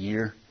 shunts a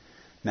year.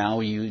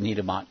 Now you need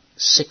about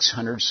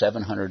 600,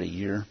 700 a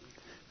year.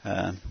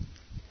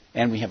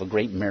 And we have a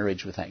great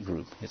marriage with that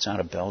group. It's out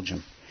of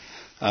Belgium.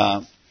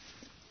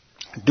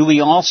 Do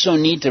we also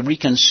need to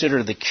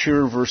reconsider the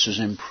cure versus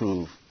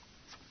improve?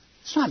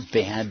 It's not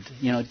bad.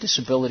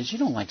 Disabilities, you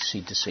don't like to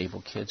see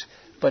disabled kids.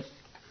 But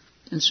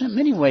in so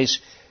many ways,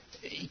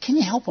 can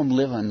you help them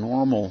live a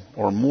normal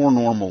or more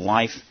normal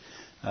life?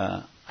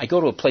 I go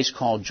to a place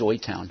called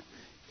Joytown.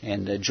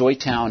 And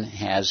Joytown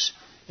has,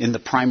 in the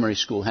primary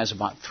school, has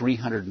about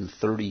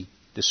 330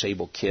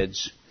 disabled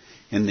kids.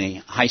 In the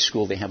high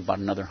school, they have about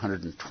another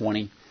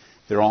 120.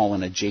 They're all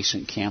in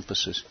adjacent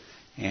campuses.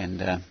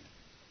 And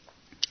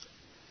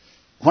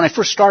when I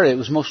first started, it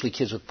was mostly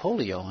kids with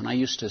polio. And I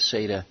used to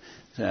say to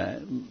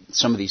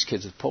some of these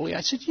kids with polio,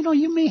 I said,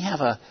 you may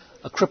have a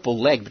crippled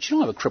leg, but you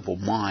don't have a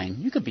crippled mind.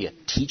 You could be a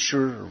teacher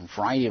or a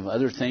variety of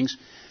other things.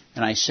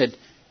 And I said,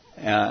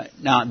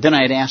 then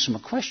I had asked them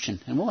a question,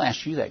 and we'll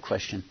ask you that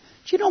question.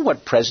 Do you know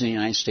what president of the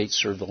United States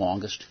served the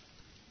longest?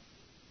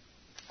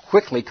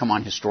 Quickly, come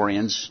on,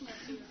 historians.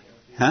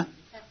 Huh?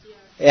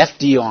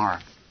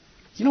 FDR.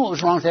 You know what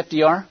was wrong with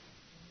FDR?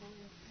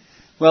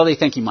 Well, they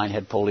think he might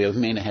have had polio. He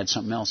may have had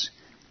something else.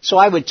 So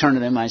I would turn to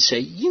them and I'd say,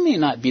 you may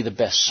not be the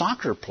best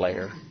soccer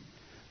player.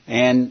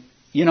 And,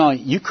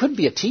 you could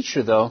be a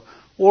teacher, though.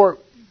 Or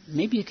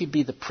maybe you could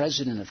be the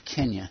president of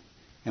Kenya.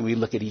 and we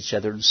look at each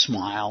other and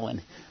smile.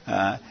 And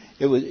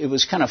it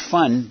was kind of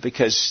fun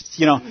because,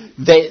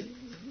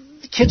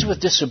 kids with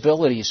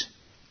disabilities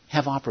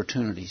have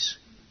opportunities.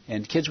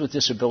 And kids with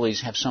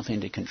disabilities have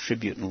something to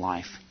contribute in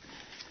life.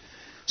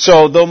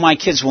 So though my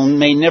kids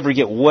may never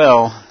get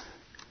well,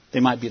 they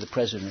might be the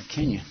president of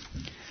Kenya.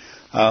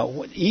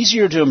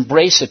 Easier to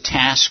embrace a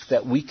task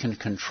that we can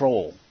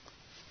control.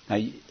 Now,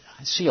 I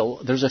see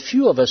there's a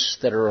few of us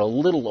that are a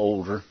little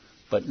older,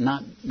 but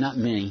not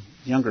many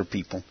younger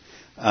people.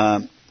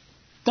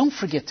 Don't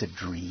forget to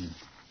dream.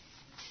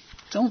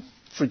 Don't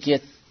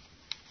forget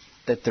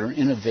that there are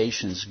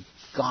innovations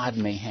God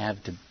may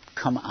have to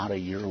come out of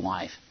your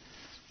life.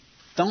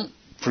 Don't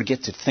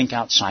forget to think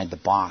outside the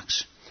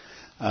box.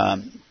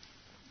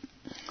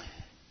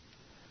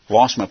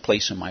 Lost my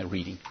place in my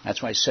reading.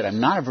 That's why I said I'm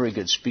not a very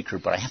good speaker,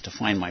 but I have to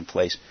find my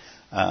place.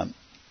 While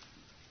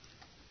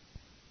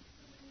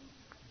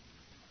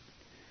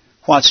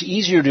it's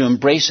easier to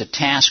embrace a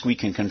task we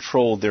can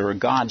control, there are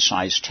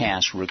God-sized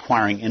tasks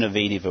requiring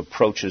innovative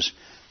approaches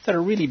that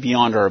are really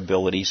beyond our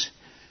abilities.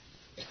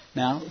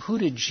 Now, who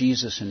did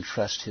Jesus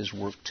entrust his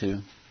work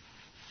to?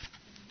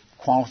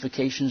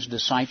 Qualifications,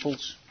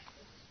 disciples?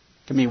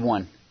 Give me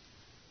one.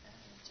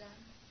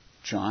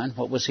 John.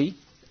 What was he?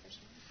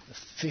 A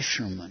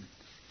fisherman.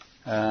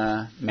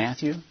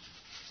 Matthew?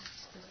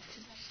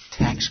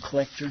 Tax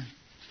collector.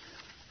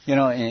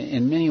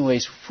 In many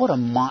ways, what a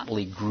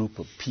motley group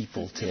of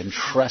people to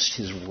entrust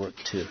his work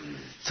to.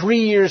 3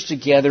 years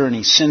together, and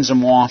he sends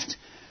them off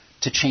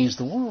to change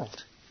the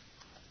world,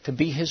 to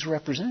be his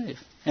representative.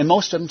 And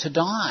most of them to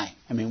die.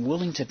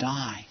 Willing to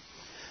die.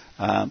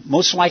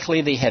 Most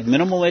likely they had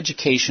minimal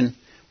education,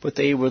 but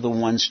they were the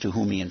ones to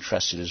whom he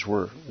entrusted his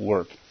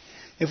work.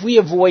 If we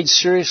avoid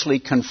seriously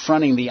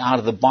confronting the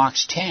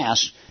out-of-the-box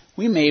tasks,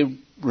 we may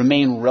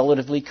remain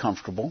relatively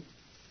comfortable.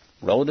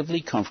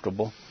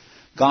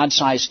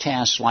 God-sized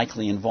tasks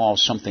likely involve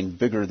something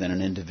bigger than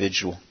an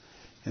individual,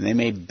 and they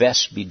may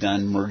best be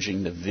done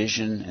merging the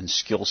vision and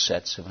skill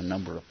sets of a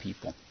number of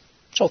people.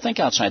 So think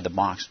outside the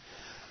box.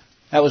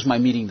 That was my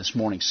meeting this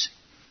morning.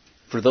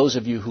 For those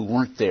of you who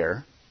weren't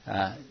there,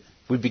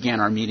 we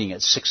began our meeting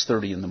at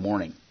 6:30 in the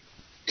morning.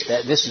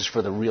 This is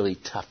for the really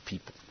tough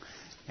people.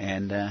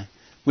 And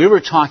we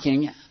were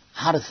talking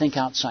how to think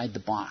outside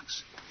the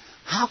box.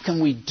 How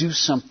can we do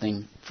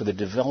something for the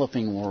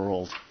developing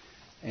world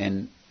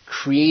and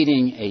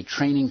creating a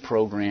training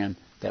program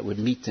that would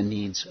meet the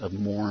needs of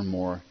more and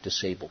more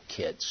disabled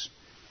kids?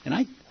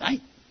 And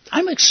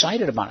I'm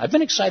excited about it. I've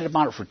been excited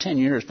about it for 10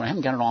 years, but I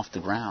haven't got it off the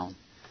ground.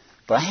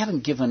 But I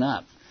haven't given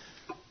up.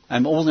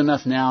 I'm old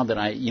enough now that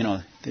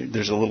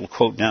there's a little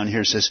quote down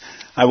here that says,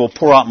 "I will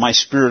pour out my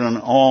spirit on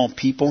all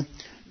people.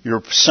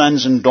 Your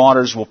sons and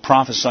daughters will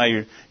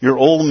prophesy. Your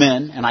old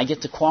men," and I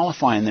get to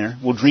qualify in there,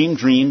 "will dream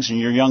dreams, and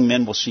your young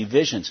men will see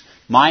visions."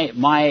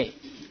 My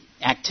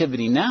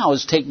activity now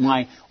is take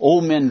my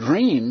old men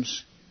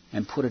dreams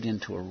and put it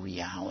into a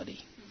reality.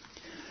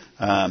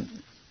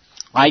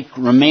 I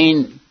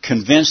remain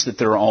convinced that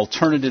there are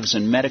alternatives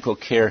in medical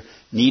care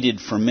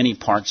needed for many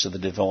parts of the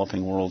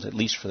developing world, at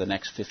least for the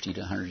next 50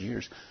 to 100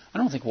 years. I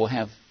don't think we'll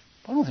have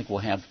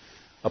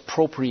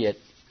appropriate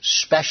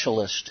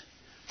specialists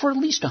for at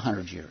least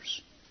 100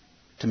 years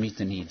to meet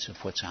the needs of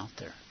what's out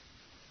there.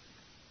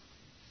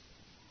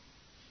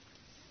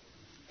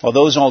 While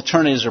those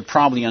alternatives are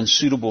probably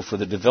unsuitable for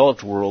the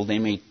developed world, they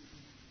may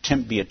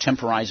be a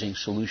temporizing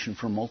solution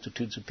for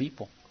multitudes of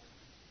people.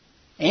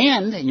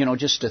 And,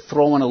 just to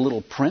throw in a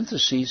little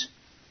parenthesis,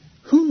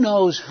 who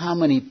knows how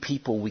many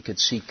people we could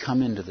see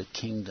come into the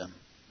kingdom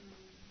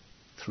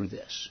through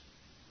this?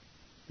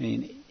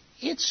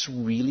 It's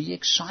really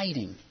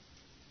exciting.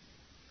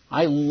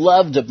 I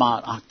loved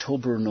about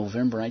October and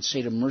November. I'd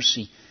say to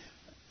Mercy,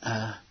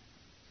 can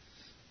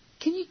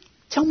you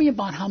tell me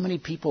about how many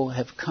people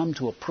have come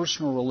to a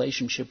personal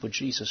relationship with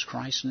Jesus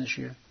Christ in this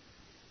year?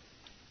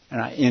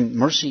 And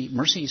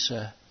Mercy's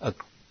a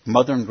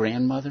mother and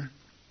grandmother.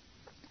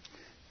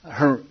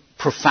 Her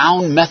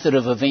profound method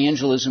of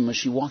evangelism is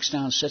she walks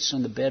down and sits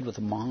on the bed with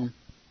a mom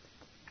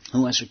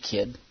who has a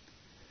kid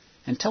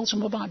and tells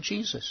them about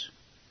Jesus.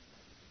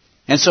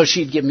 And so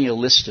she'd give me a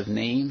list of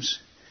names,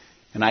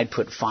 and I'd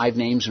put 5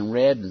 names in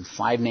red and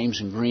 5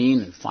 names in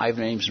green and 5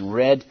 names in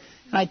red.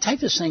 And I'd type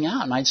this thing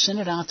out, and I'd send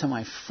it out to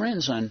my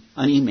friends on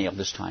email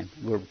this time.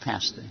 We're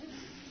past it.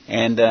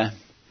 And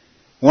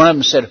one of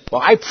them said,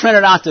 "Well, I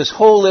printed out this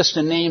whole list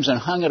of names and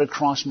hung it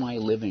across my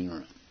living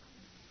room."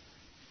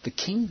 The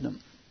kingdom.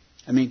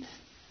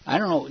 I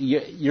don't know,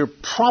 you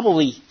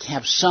probably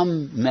have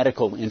some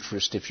medical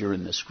interest if you're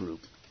in this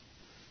group,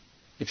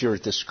 if you're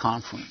at this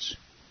conference.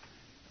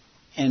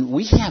 And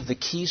we have the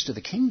keys to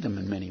the kingdom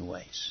in many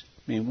ways.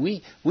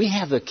 We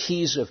have the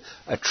keys of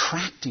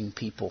attracting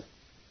people,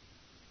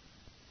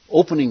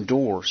 opening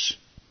doors.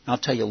 I'll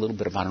tell you a little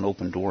bit about an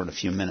open door in a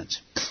few minutes.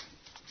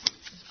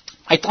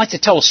 I'd like to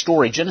tell a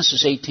story.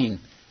 Genesis 18,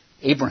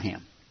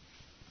 Abraham.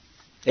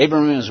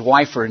 Abraham and his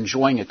wife are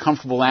enjoying a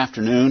comfortable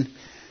afternoon,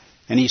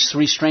 and these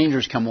 3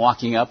 strangers come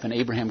walking up, and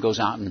Abraham goes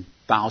out and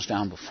bows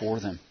down before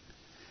them.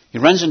 He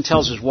runs and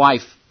tells his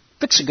wife,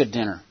 fix a good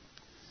dinner.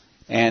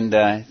 And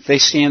they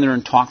stand there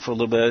and talk for a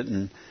little bit,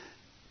 and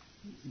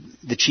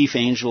the chief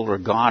angel or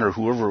God or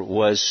whoever it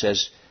was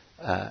says,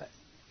 a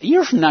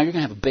year from now you're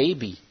going to have a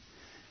baby.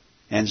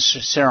 And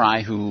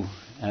Sarai, who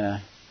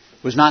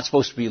was not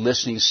supposed to be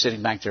listening, is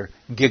sitting back there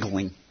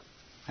giggling.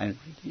 And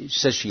he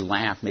says she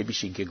laughed. Maybe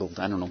she giggled.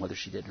 I don't know whether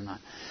she did or not.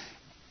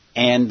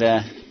 And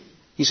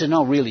he said,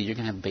 no, really, you're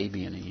going to have a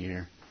baby in a year.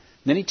 And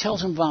then he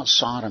tells him about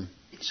Sodom.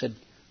 He said,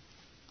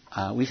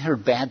 we've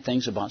heard bad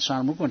things about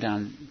Sodom. We're going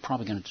down,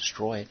 probably going to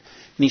destroy it.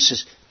 And he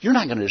says, you're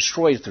not going to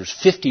destroy it if there's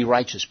 50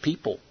 righteous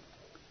people.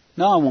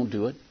 No, I won't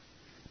do it.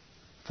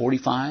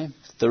 45,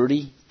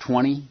 30,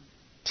 20,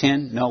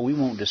 10. No, we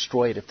won't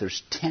destroy it if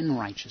there's 10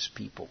 righteous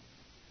people.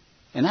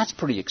 And that's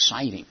pretty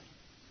exciting.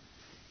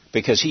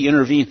 Because he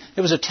intervened.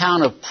 It was a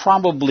town of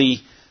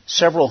probably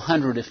several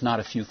hundred, if not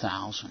a few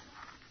thousand.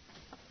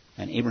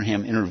 And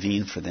Abraham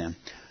intervened for them.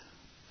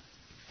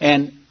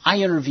 And I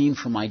intervened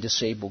for my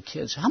disabled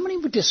kids. How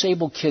many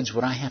disabled kids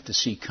would I have to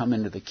see come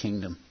into the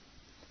kingdom?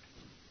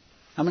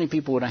 How many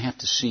people would I have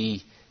to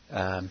see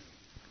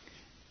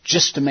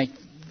just to make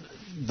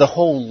the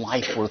whole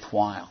life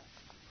worthwhile?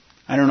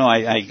 I don't know.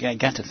 I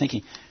got to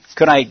thinking,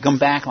 could I come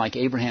back like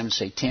Abraham and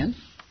say 10?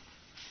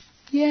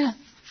 Yeah.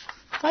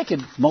 If I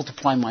could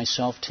multiply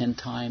myself 10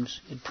 times,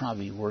 it'd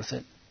probably be worth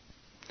it.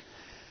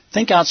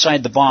 Think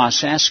outside the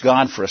box. Ask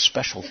God for a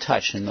special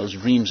touch in those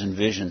dreams and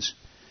visions.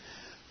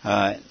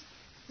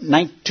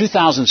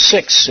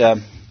 2006,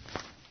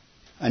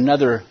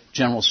 another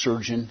general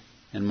surgeon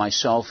and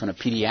myself and a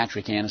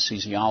pediatric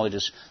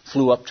anesthesiologist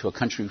flew up to a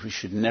country we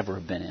should never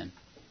have been in.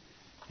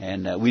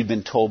 And we'd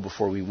been told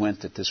before we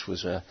went that this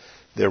was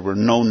there were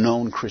no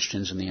known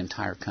Christians in the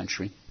entire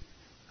country.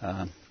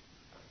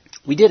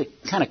 We did it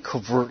kind of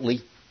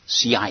covertly,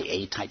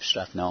 CIA type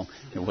stuff. No,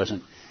 it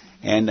wasn't.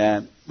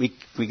 And we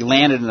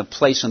landed in a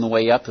place on the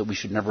way up that we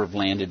should never have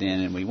landed in.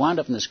 And we wound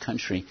up in this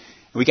country.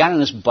 We got on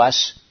this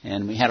bus,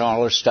 and we had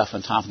all our stuff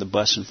on top of the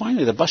bus. And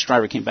finally, the bus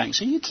driver came back and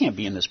said, you can't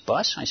be in this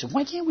bus. I said,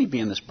 why can't we be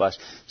in this bus?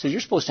 He said,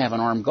 you're supposed to have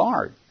an armed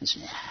guard. I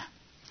said, yeah.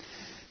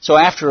 So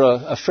after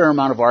a fair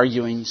amount of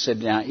arguing, he said,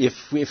 now,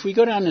 if we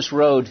go down this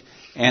road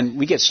and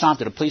we get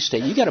stopped at a police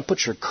station, you got to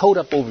put your coat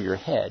up over your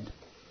head.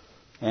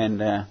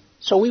 And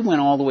so we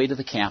went all the way to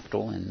the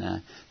Capitol,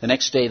 and the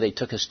next day they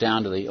took us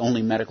down to the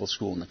only medical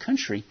school in the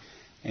country.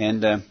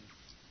 And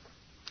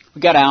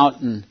we got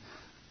out, and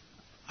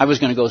I was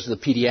going to go to the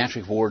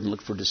pediatric ward and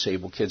look for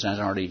disabled kids. I was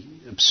already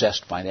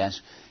obsessed by that.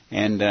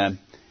 And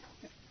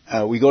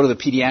we go to the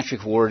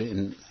pediatric ward,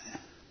 and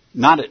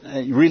not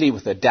really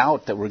with a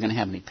doubt that we're going to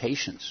have any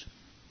patients.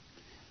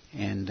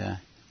 And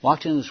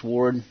walked into this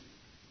ward,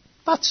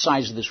 about the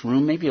size of this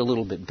room, maybe a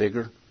little bit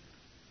bigger,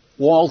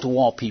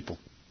 wall-to-wall people.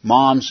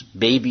 Moms,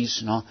 babies,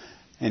 and all.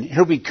 And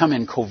here we come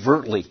in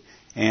covertly.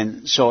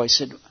 And so I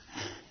said,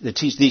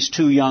 these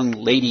two young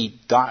lady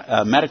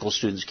medical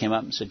students came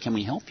up and said, can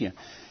we help you?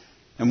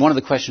 And one of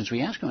the questions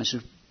we asked them, I said,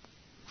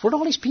 where'd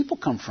all these people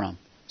come from? I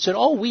said,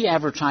 oh, we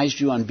advertised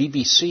you on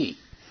BBC.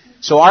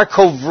 So our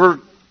covert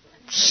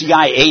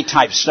CIA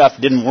type stuff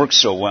didn't work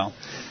so well.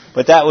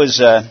 But that was...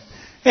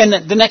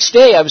 and the next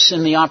day I was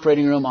in the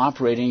operating room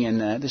operating,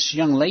 and this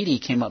young lady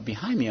came up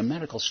behind me, a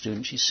medical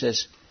student. She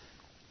says,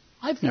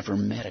 I've never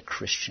met a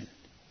Christian.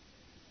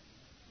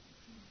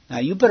 Now,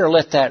 you better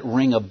let that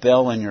ring a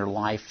bell in your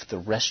life the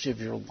rest of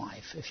your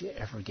life if you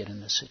ever get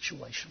in a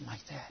situation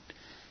like that.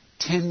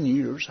 10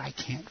 years, I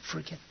can't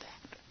forget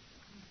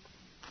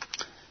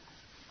that.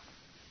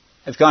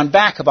 I've gone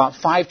back about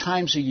 5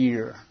 times a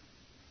year,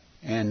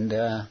 and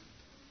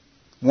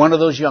one of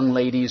those young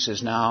ladies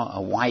is now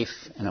a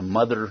wife and a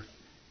mother,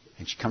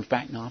 and she comes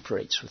back and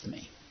operates with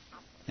me.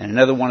 And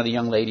another one of the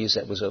young ladies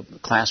that was a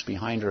class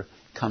behind her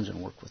comes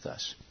and works with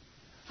us.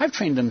 I've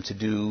trained them to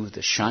do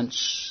the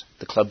shunts,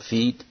 the club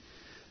feet,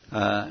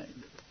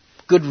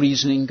 good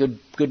reasoning,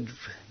 good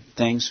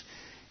things.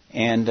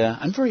 And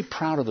I'm very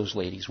proud of those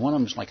ladies. One of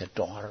them is like a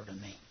daughter to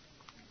me.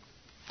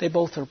 They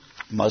both are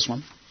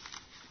Muslim.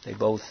 They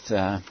both,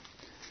 I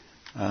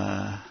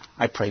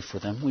pray for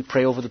them. We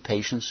pray over the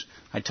patients.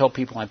 I tell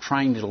people I'm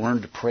trying to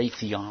learn to pray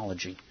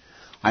theology.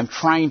 I'm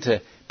trying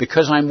to,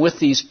 because I'm with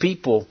these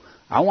people,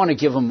 I want to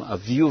give them a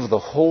view of the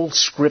whole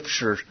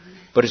Scripture.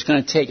 But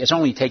it's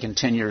only taken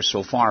 10 years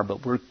so far,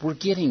 but we're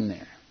getting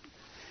there.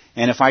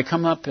 And if I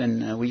come up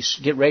and we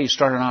get ready to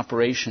start an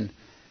operation,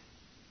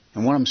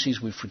 and one of them sees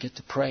we forget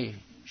to pray,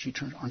 she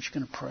turns, aren't you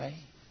going to pray?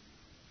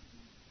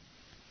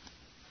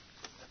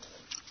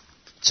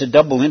 It's a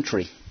double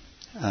entry.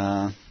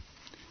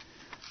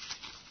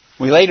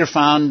 We later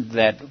found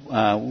that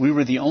we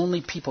were the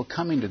only people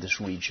coming to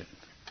this region.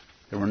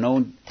 There were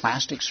no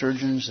plastic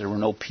surgeons. There were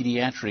no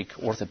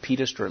pediatric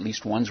orthopedists, or at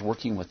least ones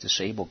working with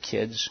disabled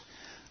kids.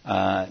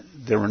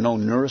 There were no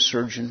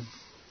neurosurgeon.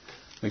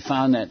 We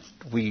found that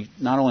we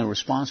not only were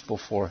responsible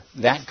for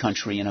that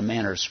country in a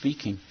manner of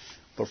speaking,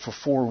 but for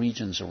 4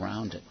 regions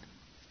around it.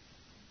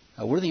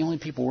 We're the only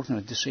people working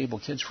with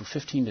disabled kids for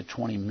 15 to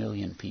 20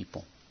 million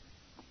people.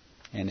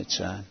 And it's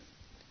a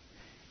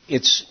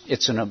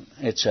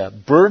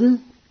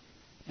burden,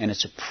 and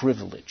it's a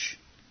privilege.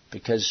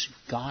 because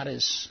God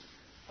has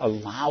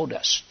allowed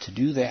us to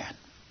do that.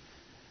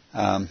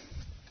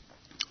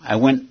 I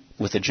went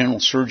with a general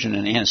surgeon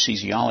and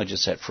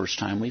anesthesiologist that first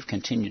time. We've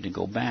continued to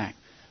go back.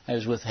 I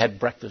was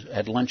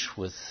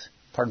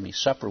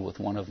supper with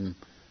one of them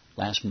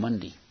last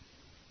Monday.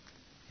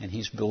 And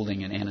he's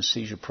building an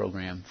anesthesia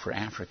program for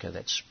Africa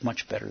that's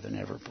much better than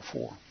ever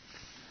before.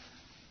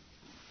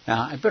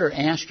 Now, I better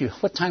ask you,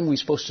 what time are we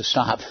supposed to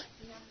stop?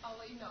 Yeah, I'll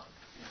let you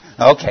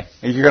know. Okay,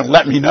 you're going to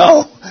let me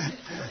know.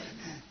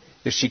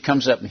 If she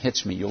comes up and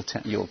hits me, you'll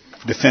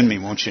defend me,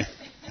 won't you?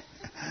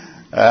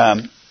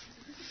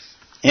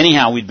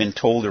 Anyhow, we'd been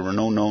told there were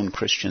no known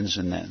Christians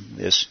in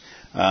this.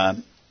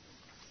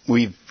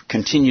 We've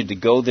continued to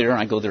go there.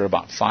 I go there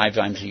about 5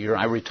 times a year.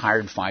 I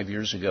retired 5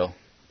 years ago.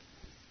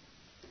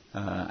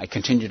 I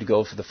continued to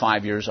go for the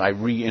 5 years. I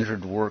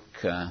re-entered work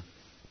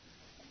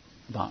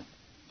about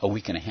a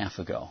week and a half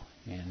ago.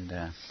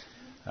 And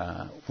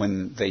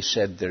when they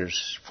said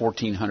there's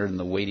 1,400 in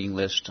the waiting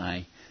list,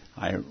 I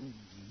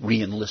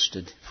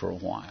re-enlisted for a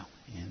while.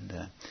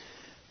 And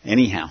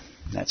anyhow,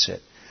 that's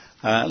it.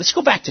 Let's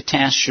go back to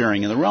task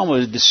sharing. In the realm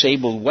of the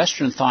disabled,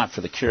 Western thought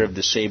for the care of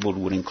disabled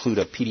would include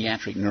a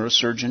pediatric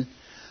neurosurgeon,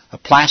 a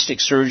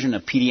plastic surgeon,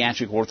 a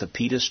pediatric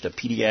orthopedist, a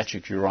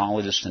pediatric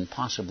urologist, and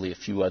possibly a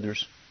few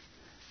others.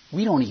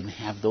 We don't even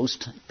have those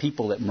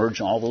people that merge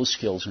all those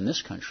skills in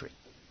this country.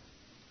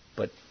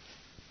 But,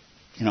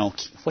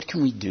 what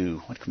can we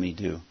do? What can we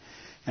do?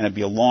 And it'd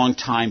be a long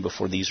time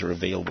before these are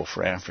available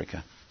for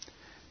Africa.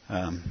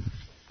 I'm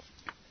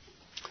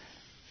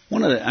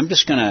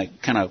just going to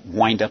kind of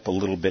wind up a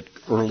little bit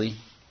early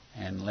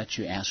and let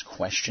you ask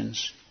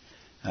questions.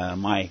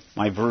 My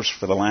verse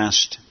for the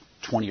last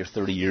 20 or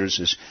 30 years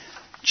is,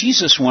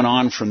 Jesus went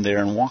on from there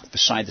and walked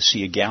beside the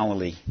Sea of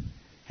Galilee,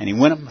 and he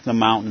went up the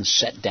mountain,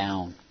 sat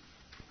down.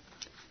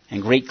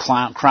 And great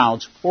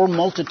crowds, or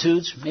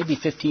multitudes, maybe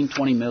 15,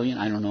 20 million,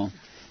 I don't know,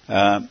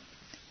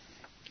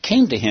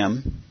 came to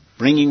him,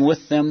 bringing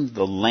with them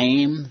the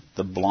lame,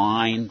 the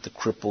blind, the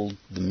crippled,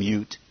 the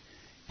mute,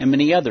 and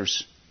many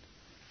others.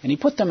 And he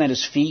put them at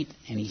his feet,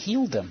 and he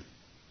healed them,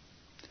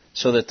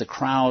 so that the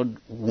crowd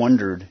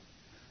wondered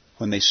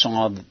when they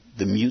saw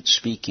the mute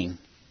speaking,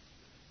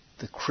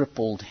 the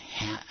crippled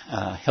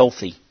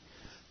healthy,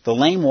 the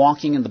lame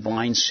walking, and the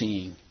blind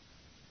seeing.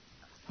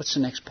 What's the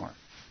next part?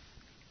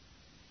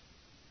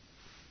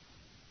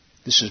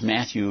 This is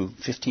Matthew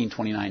 15,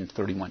 29,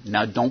 31.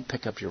 Now, don't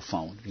pick up your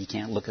phone. You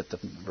can't look at the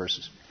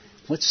verses.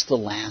 What's the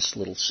last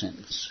little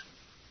sentence?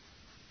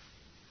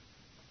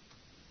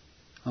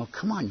 Oh,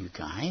 come on, you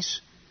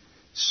guys.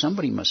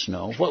 Somebody must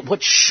know.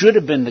 What should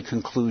have been the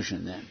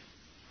conclusion then?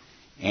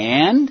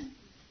 And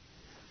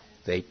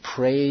they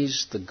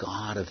praised the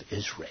God of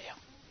Israel.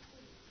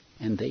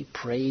 And they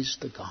praised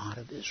the God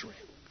of Israel.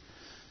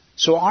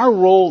 So our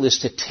role is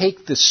to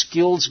take the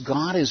skills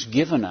God has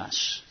given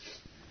us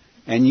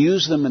and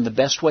use them in the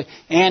best way.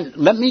 And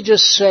let me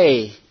just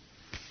say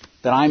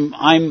that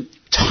I'm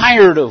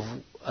tired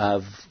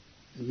of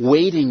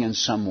waiting in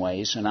some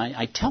ways, and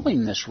I tell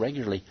him this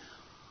regularly.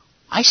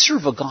 I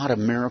serve a God of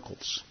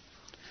miracles.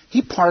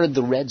 He parted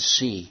the Red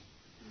Sea.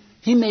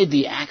 He made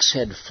the axe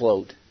head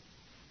float.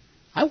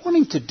 I want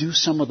him to do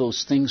some of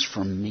those things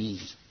for me.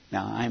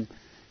 Now,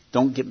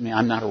 don't get me,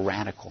 I'm not a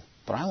radical,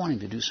 but I want him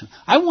to do some.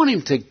 I want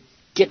him to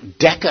get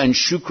Decca and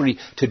Shukri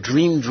to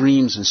dream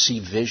dreams and see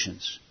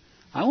visions.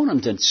 I want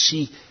them to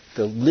see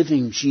the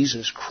living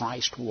Jesus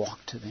Christ walk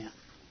to them.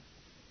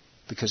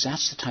 Because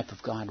that's the type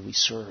of God we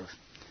serve.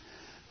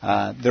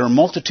 There are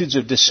multitudes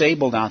of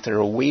disabled out there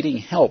awaiting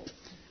help.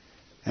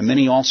 And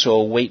many also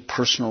await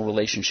personal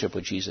relationship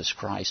with Jesus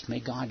Christ. May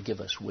God give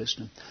us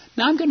wisdom.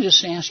 Now I'm going to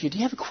just ask you, do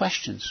you have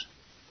questions?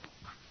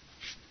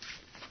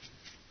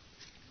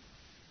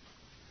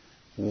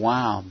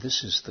 Wow,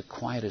 this is the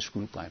quietest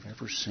group I've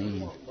ever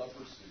seen. What about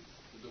leprosy?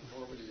 The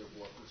deformity of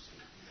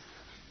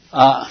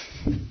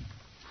leprosy.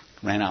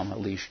 Ran out of my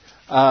leash.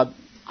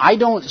 I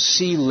don't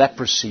see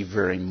leprosy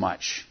very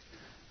much.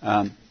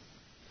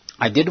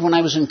 I did when I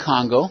was in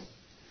Congo.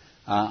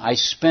 I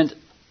spent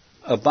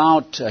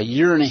about a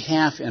year and a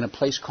half in a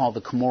place called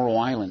the Comoro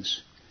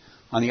Islands.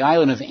 On the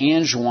island of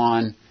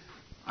Anjouan,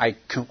 I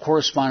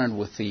corresponded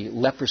with the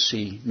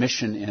leprosy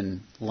mission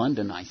in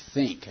London, I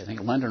think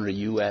London or the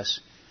U.S.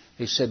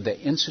 They said the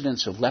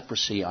incidence of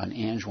leprosy on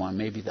Anjouan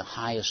may be the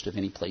highest of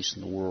any place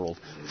in the world,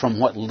 from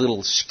what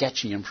little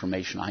sketchy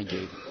information I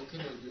gave. What can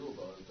they do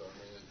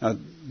about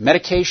it,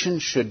 medication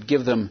should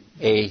give them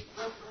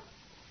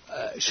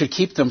should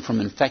keep them from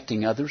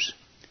infecting others,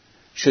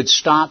 should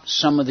stop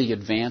some of the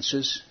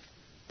advances,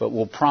 but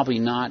will probably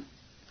not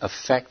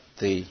affect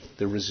the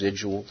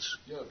residuals.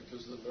 Yeah,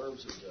 because the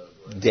nerves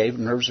are dead, right?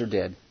 Nerves are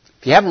dead.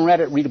 If you haven't read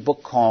it, read a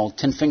book called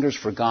 10 Fingers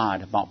for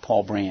God about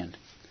Paul Brand.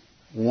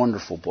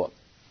 Wonderful book.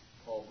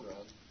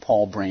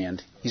 Paul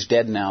Brand. He's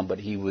dead now, but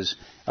he was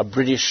a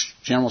British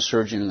general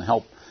surgeon and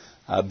helped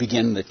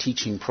begin the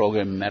teaching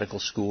program in medical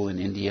school in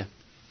India.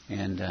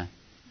 And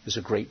is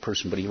a great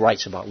person, but he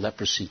writes about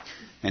leprosy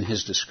and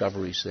his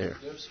discoveries there.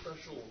 Do you have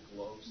special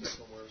gloves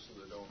somewhere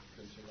so they don't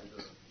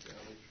continue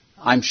to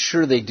I'm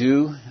sure they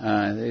do.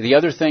 The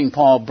other thing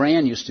Paul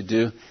Brand used to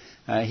do,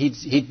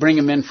 he'd bring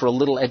them in for a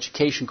little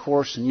education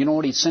course, and you know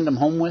what he'd send them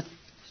home with?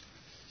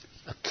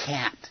 A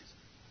cat.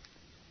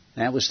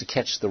 And that was to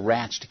catch the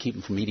rats to keep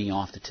them from eating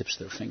off the tips of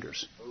their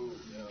fingers. Oh,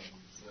 yeah.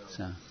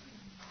 So.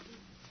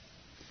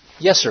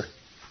 Yes, sir.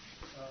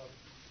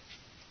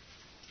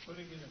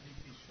 Putting in a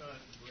VP shunt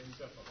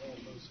brings up a whole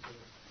host of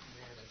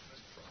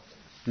management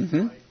problems.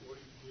 Mm-hmm. Like what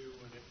do you do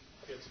when it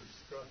gets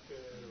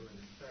obstructed or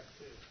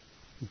infected?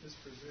 This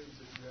presumes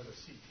that you have a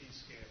CT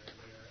scanner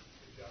there at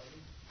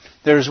Kajabi.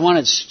 There's one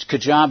at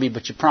Kajabi,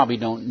 but you probably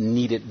don't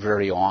need it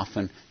very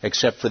often,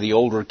 except for the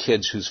older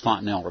kids whose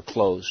fontanelle are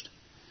closed.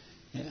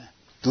 Yeah.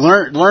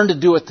 Learn to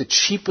do it the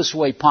cheapest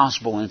way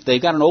possible. And if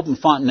they've got an open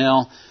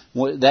fontanelle,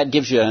 that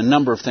gives you a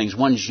number of things.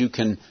 One is you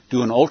can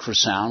do an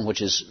ultrasound,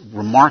 which is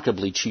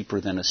remarkably cheaper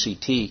than a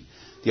CT.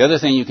 The other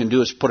thing you can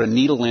do is put a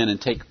needle in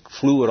and take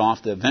fluid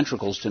off the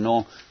ventricles to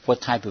know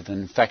what type of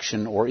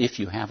infection or if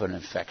you have an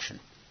infection.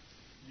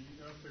 Do you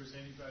know if there's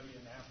anybody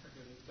in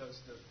Africa that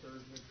does the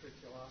third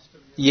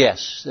ventriculostomy?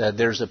 Yes.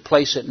 There's a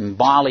place at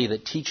Mbali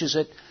that teaches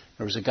it.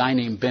 There was a guy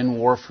named Ben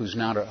Worf who's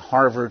now at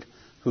Harvard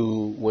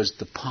who was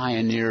the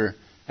pioneer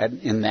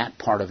in that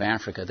part of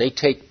Africa. They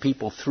take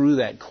people through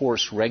that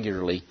course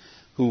regularly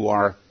who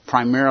are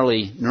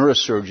primarily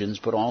neurosurgeons,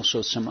 but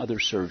also some other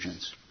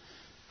surgeons.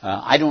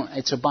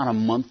 It's about a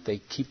month they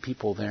keep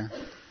people there.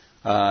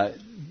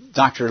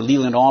 Dr.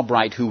 Leland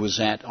Albright, who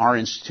was at our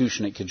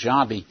institution at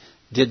Kajabi,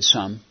 did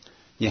some.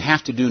 You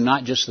have to do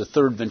not just the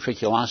third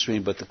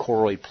ventriculostomy, but the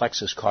choroid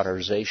plexus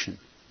cauterization.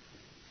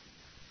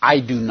 I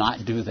do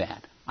not do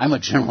that. I'm a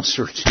general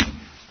surgeon.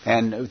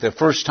 And the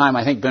first time,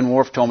 I think Ben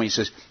Worf told me, he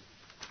says,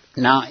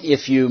 now,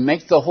 if you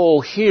make the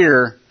hole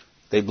here,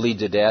 they bleed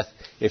to death.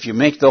 If you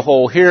make the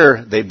hole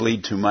here, they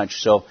bleed too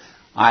much. So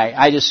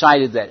I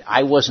decided that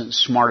I wasn't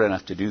smart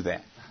enough to do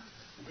that.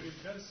 But it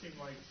does seem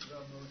like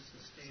the most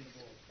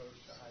sustainable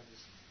approach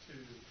to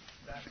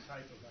that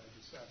type of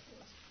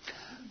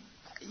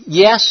hydrocephalus.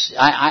 Yes,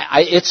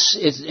 it's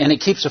and it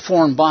keeps a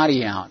foreign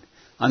body out.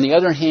 On the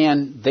other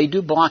hand, they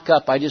do block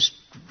up. I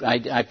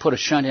put a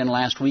shunt in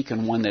last week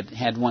and one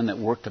that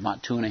worked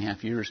about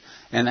 2.5 years,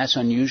 and that's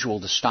unusual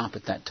to stop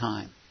at that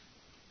time.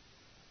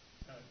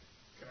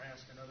 Can I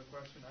ask another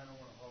question? I don't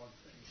want to hog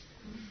things.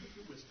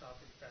 This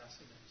topic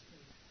fascinates me.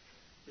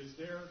 Is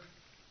there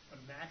a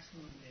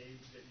maximum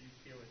age that you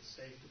feel it's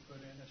safe to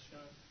put in a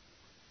shunt?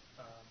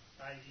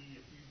 I.e.,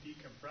 if you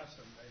decompress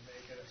them, they may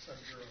get a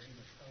subdural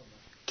hematoma.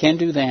 Can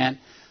do that.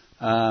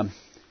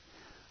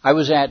 I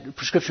was at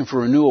Prescription for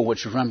Renewal,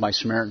 which was run by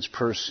Samaritan's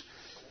Purse.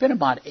 Been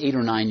about 8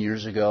 or 9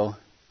 years ago.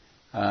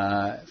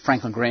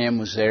 Franklin Graham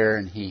was there,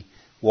 and he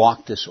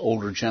walked this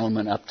older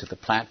gentleman up to the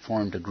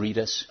platform to greet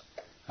us,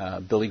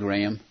 Billy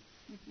Graham,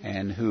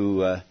 and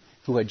who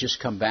had just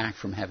come back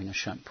from having a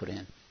shunt put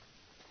in.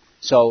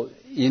 So,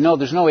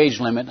 there's no age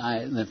limit.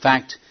 In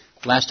fact,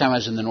 last time I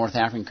was in the North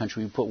African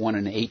country, we put one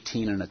in an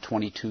 18 and a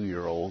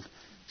 22-year-old.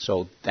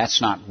 So that's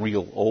not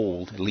real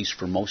old, at least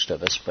for most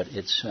of us, but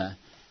it's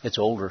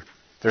older.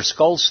 Their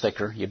skull's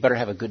thicker. You better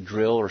have a good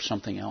drill or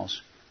something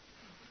else.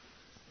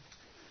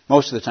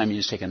 Most of the time, you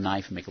just take a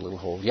knife and make a little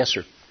hole. Yes,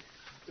 sir.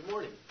 Good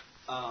morning.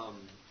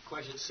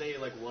 Question: say,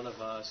 like one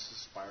of us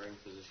aspiring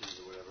physicians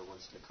or whatever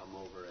wants to come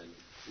over and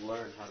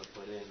learn how to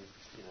put in,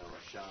 a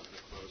shunt,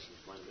 a closed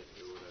implant,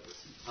 or whatever.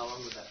 How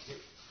long would that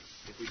take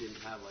if we didn't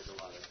have like a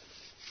lot of?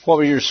 What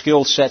were your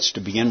skill sets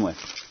to begin with?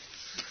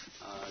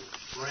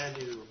 Brand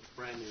new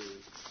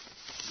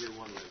year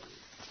one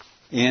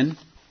In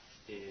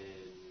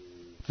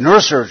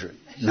neurosurgery?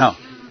 No.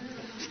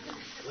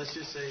 Let's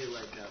just say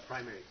like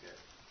primary care.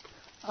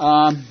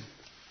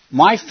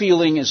 My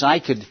feeling is I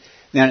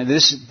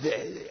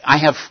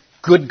have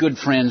good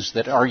friends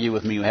that argue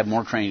with me who have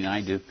more training than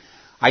I do.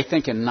 I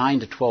think in 9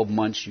 to 12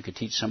 months you could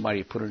teach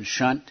somebody to put in a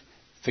shunt,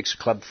 fix a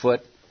club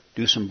foot,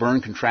 do some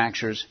burn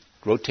contractures,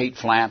 rotate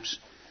flaps,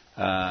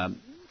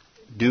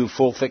 do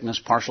full thickness,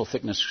 partial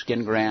thickness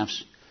skin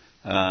grafts,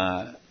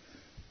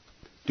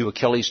 do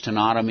Achilles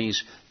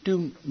tenotomies,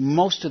 do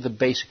most of the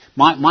basic.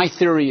 My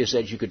theory is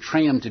that you could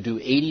train them to do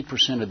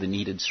 80% of the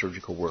needed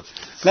surgical work.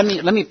 Let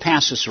me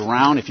pass this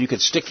around. If you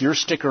could stick your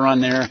sticker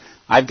on there,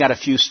 I've got a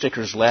few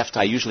stickers left.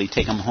 I usually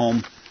take them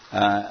home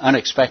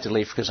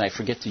unexpectedly because I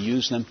forget to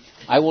use them.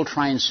 I will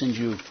try and send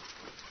you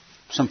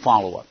some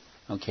follow-up.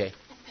 Okay,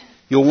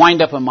 you'll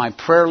wind up on my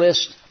prayer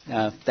list.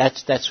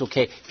 That's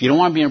okay. If you don't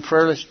want to be on a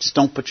prayer list, just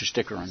don't put your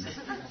sticker on there.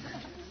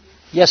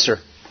 Yes, sir.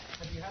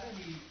 Have you had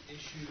any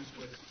issues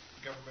with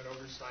government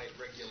oversight,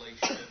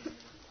 regulation,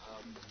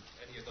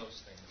 any of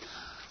those things?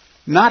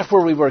 Not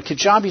where we were.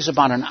 Kajabi is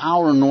about an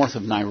hour north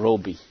of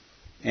Nairobi.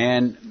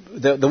 And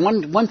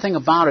the one thing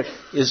about it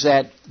is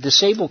that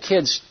disabled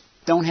kids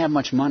don't have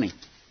much money.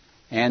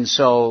 And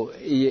so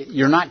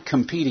you're not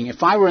competing.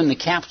 If I were in the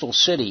capital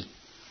city,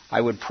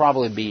 I would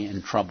probably be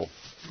in trouble.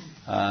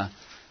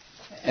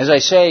 As I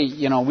say,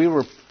 we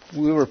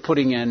were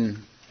putting in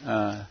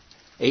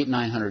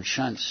 800-900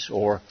 shunts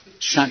or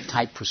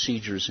shunt-type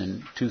procedures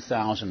in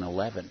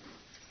 2011.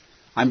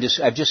 I've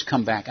just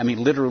come back. I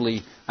mean,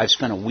 literally, I've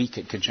spent a week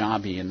at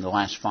Kajabi in the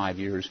last 5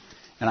 years,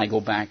 and I go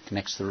back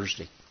next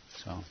Thursday.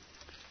 So,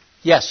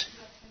 yes,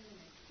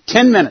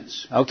 10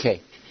 minutes.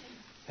 Okay,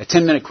 a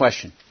 10-minute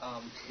question.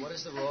 What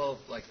is the role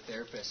of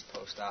therapists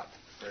post-op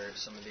for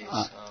some of these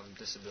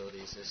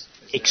disabilities? Is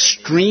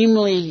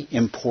extremely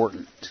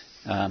important.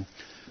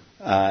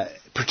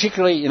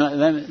 Particularly,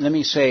 let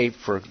me say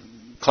for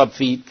club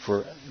feet,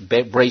 for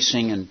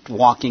bracing and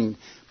walking,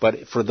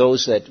 but for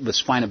those that with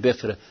spina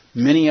bifida,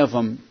 many of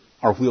them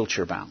are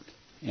wheelchair bound,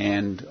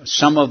 and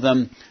some of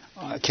them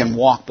can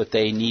walk, but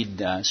they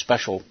need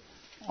special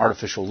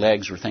artificial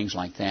legs or things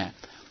like that.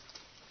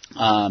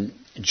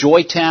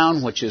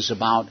 Joytown, which is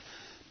about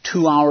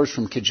 2 hours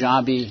from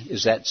Kajabi,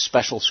 is that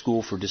special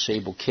school for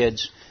disabled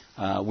kids.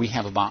 We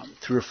have about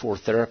 3 or 4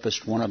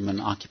 therapists, one of them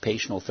an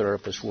occupational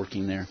therapist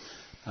working there.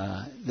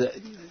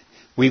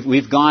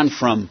 We've gone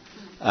from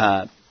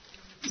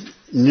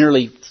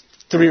nearly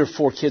 3 or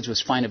 4 kids with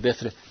spina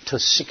bifida to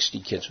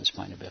 60 kids with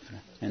spina bifida.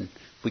 And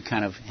we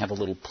kind of have a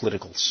little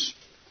political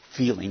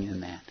feeling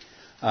in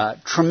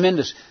that.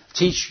 Tremendous.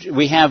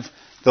 We have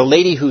the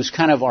lady who's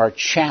kind of our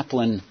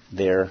chaplain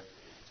there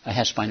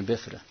has spina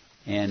bifida.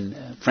 And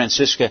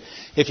Francisca,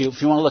 if you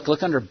want to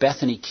look under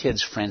Bethany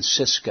Kids,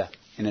 Francisca,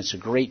 and it's a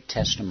great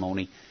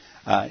testimony.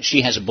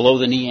 She has a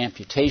below-the-knee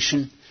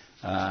amputation.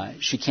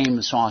 She came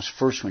and saw us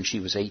first when she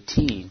was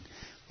 18,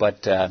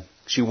 but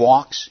she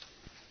walks.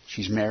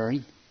 She's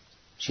married.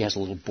 She has a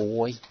little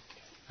boy.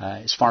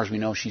 As far as we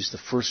know, she's the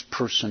first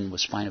person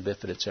with spina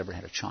bifida that's ever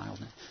had a child.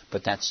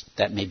 But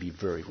that may be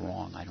very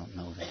wrong. I don't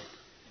know that.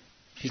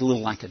 She's a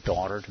little like a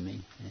daughter to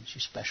me, and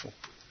she's special.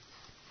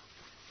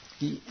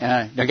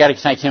 I got to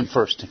thank him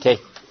first, okay?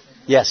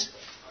 Yes?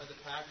 Are the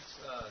PACS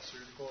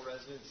surgical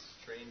residents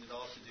trained at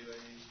all to do any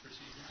of these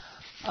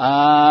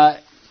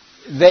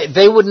procedures?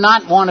 They would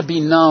not want to be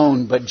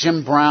known, but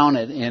Jim Brown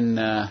in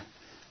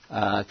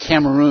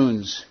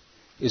Cameroons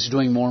is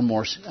doing more and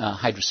more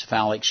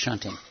hydrocephalic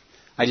shunting.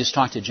 I just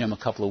talked to Jim a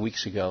couple of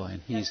weeks ago,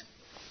 and he's...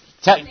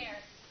 And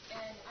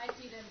I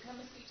see them come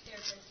a speech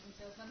therapist, and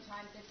so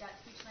sometimes they've got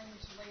speech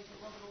language delays a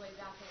little bit of ways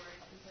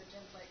afterwards, and so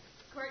Jim's like,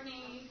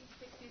 Courtney,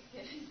 fix these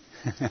kids.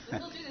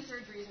 We'll do the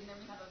surgeries, and then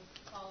we have a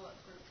follow-up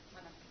group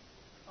kind of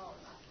follow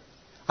them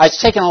afterwards.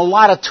 It's taken a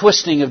lot of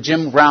twisting of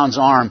Jim Brown's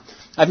arm.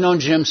 I've known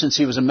Jim since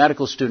he was a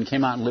medical student,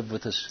 came out and lived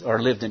with us,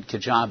 or lived in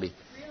Kajabi. Really?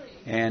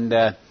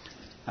 And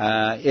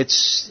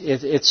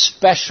it's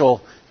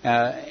special.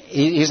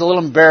 He's a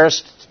little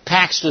embarrassed.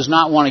 PACS does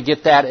not want to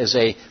get that as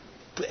a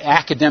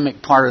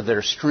academic part of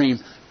their stream.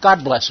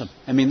 God bless them.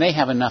 I mean, they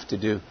have enough to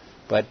do.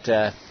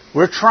 But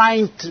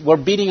we're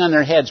beating on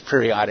their heads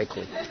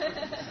periodically.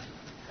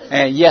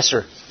 Yes,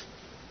 sir.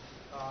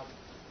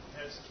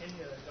 Has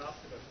Kenya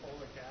adopted a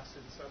folic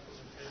acid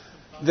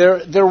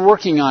supplementation? They're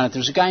working on it.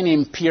 There's a guy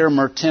named Pierre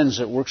Mertens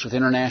that works with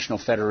International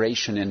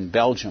Federation in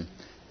Belgium.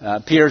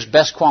 Pierre's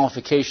best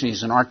qualification,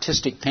 he's an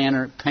artistic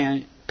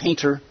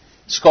painter,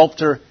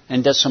 sculptor,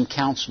 and does some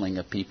counseling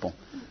of people.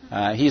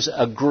 He's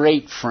a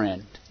great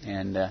friend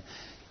and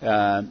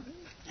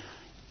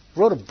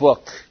wrote a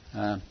book,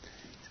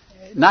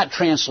 not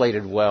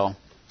translated well,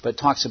 but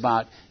talks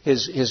about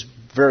his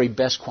very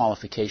best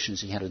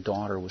qualifications. He had a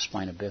daughter with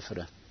spina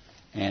bifida,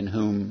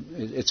 and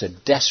it's a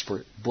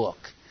desperate book.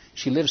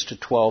 She lives to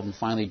 12 and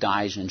finally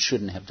dies and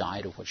shouldn't have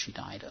died of what she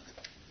died of.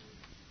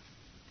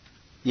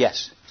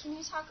 Yes? Can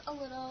you talk a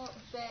little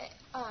bit,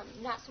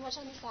 not so much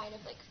on the side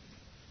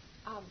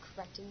of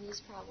correcting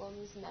these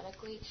problems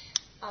medically,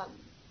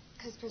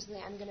 because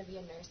personally I'm going to be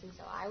a nurse and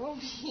so I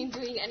won't be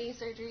doing any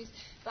surgeries,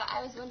 but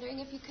I was wondering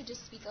if you could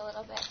just speak a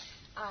little bit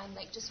on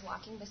just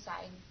walking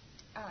beside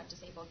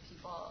disabled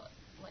people,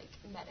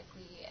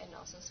 medically and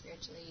also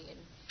spiritually, and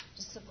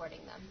just supporting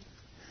them.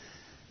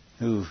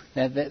 Ooh,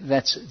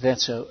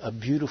 that's a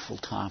beautiful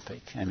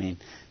topic. I mean,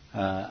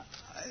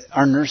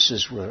 our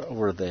nurses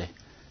were the...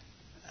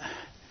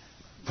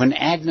 When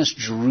Agnes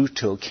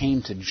Geruto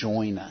came to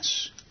join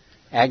us,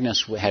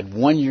 Agnes had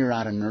 1 year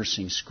out of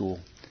nursing school.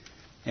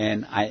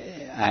 And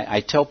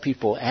I tell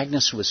people,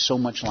 Agnes was so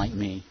much like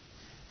me.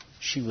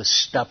 She was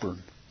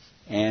stubborn.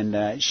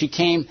 And she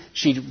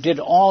did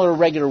all her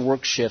regular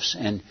work shifts,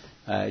 and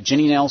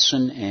Jenny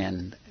Nelson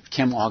and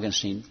Kim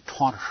Augustine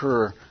taught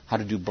her how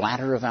to do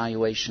bladder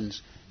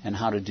evaluations and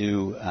how to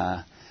do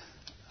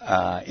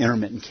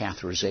intermittent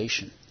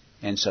catheterization.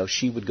 And so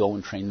she would go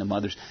and train the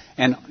mothers.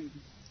 And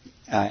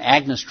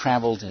Agnes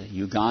traveled to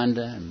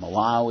Uganda and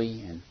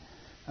Malawi and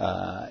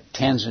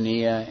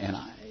Tanzania, and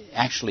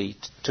actually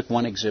took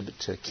one exhibit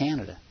to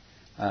Canada.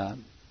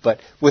 But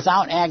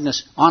without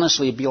Agnes,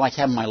 honestly, it'd be like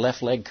having my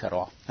left leg cut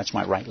off. That's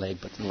my right leg,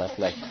 but the left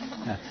leg.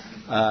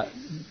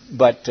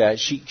 But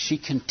she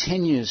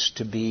continues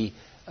to be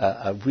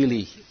a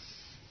really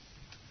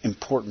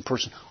important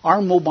person.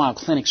 Our mobile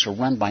clinics are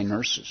run by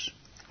nurses.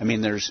 I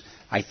mean, there's,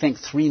 I think,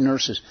 3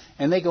 nurses,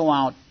 and they go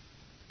out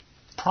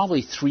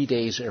probably 3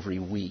 days every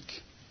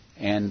week.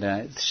 And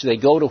so they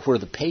go to where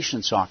the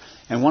patients are.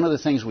 And one of the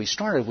things we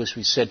started was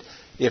we said,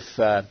 if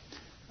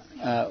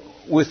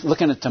with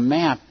looking at the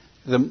map,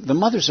 the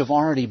mothers have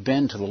already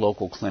been to the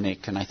local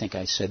clinic, and I think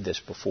I said this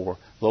before,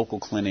 local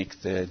clinic,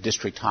 the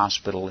district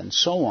hospital, and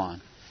so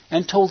on,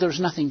 and told there's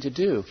nothing to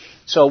do.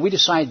 So we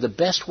decided the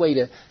best way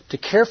to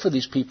care for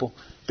these people,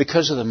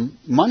 because of the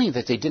money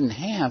that they didn't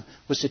have,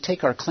 was to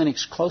take our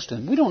clinics close to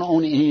them. We don't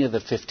own any of the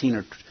 15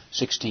 or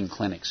 16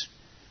 clinics.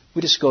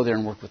 We just go there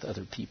and work with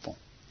other people.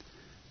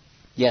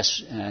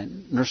 Yes,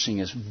 nursing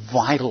is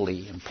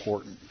vitally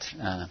important.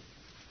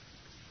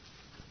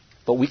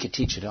 But we could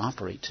teach you to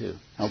operate, too.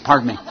 Oh,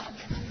 pardon me.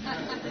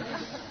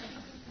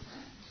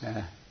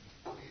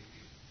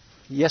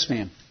 Yes,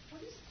 ma'am.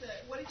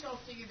 What did y'all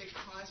figure the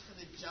cause for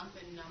the jump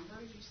in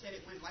numbers? You said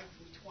it went like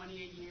from 20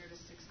 a year to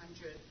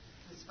 600.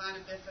 The spina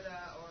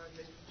bifida or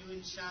the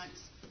doing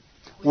shunts?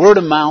 Word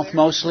of mouth,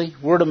 mostly.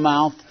 Word of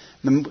mouth.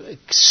 The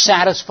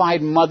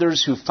satisfied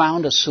mothers who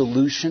found a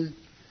solution,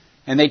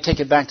 and they take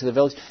it back to the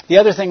village. The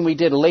other thing we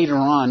did later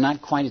on,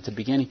 not quite at the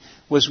beginning,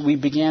 was we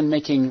began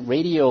making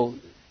radio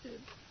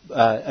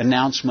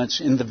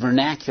announcements in the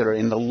vernacular,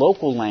 in the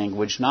local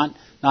language, not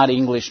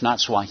English, not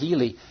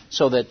Swahili,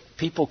 so that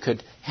people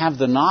could have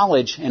the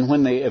knowledge, and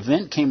when the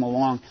event came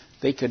along,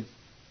 they could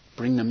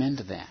bring them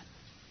into that.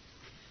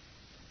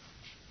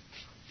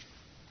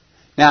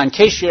 Now, in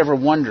case you ever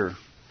wonder,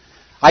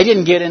 I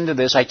didn't get into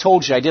this. I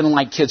told you I didn't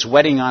like kids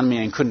wetting on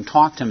me and couldn't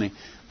talk to me,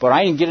 but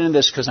I didn't get into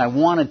this because I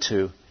wanted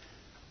to.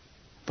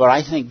 But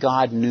I think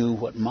God knew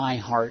what my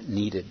heart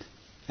needed.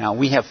 Now,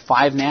 we have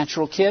 5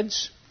 natural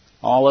kids,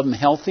 all of them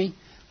healthy.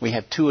 We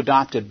have 2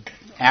 adopted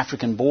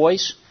African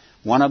boys,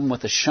 one of them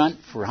with a shunt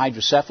for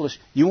hydrocephalus.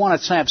 You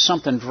want to have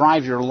something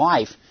drive your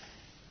life,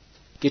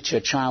 get you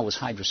a child with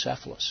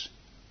hydrocephalus.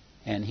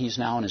 And he's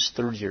now in his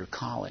 3rd year of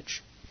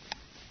college.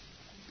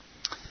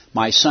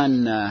 My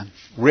son,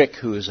 Rick,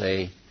 who is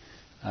a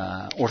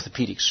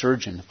orthopedic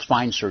surgeon,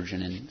 spine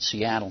surgeon in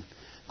Seattle,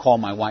 called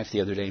my wife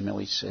the other day.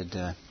 Millie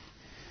said,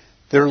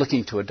 they're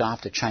looking to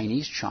adopt a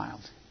Chinese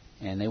child.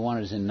 And they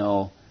wanted to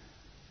know,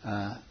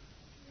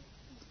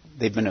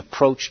 they've been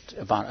approached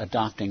about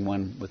adopting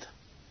one with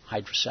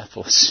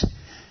hydrocephalus.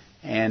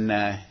 And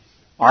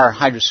our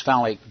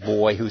hydrocephalic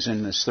boy, who's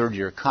in his 3rd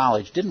year of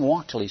college, didn't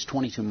walk till he's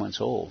 22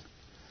 months old.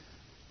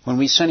 When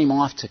we sent him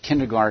off to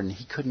kindergarten,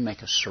 he couldn't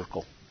make a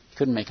circle. He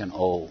couldn't make an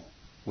O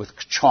with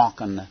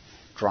chalk on the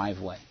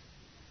driveway.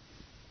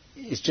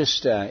 It's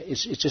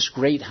just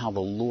great how the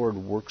Lord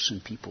works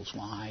in people's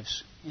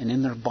lives and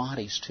in their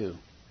bodies too.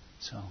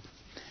 So,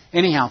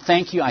 anyhow,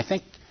 thank you. I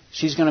think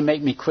she's going to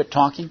make me quit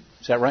talking.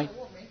 Is that right? I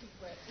won't make you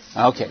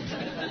quit. Okay.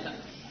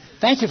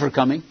 Thank you for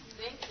coming.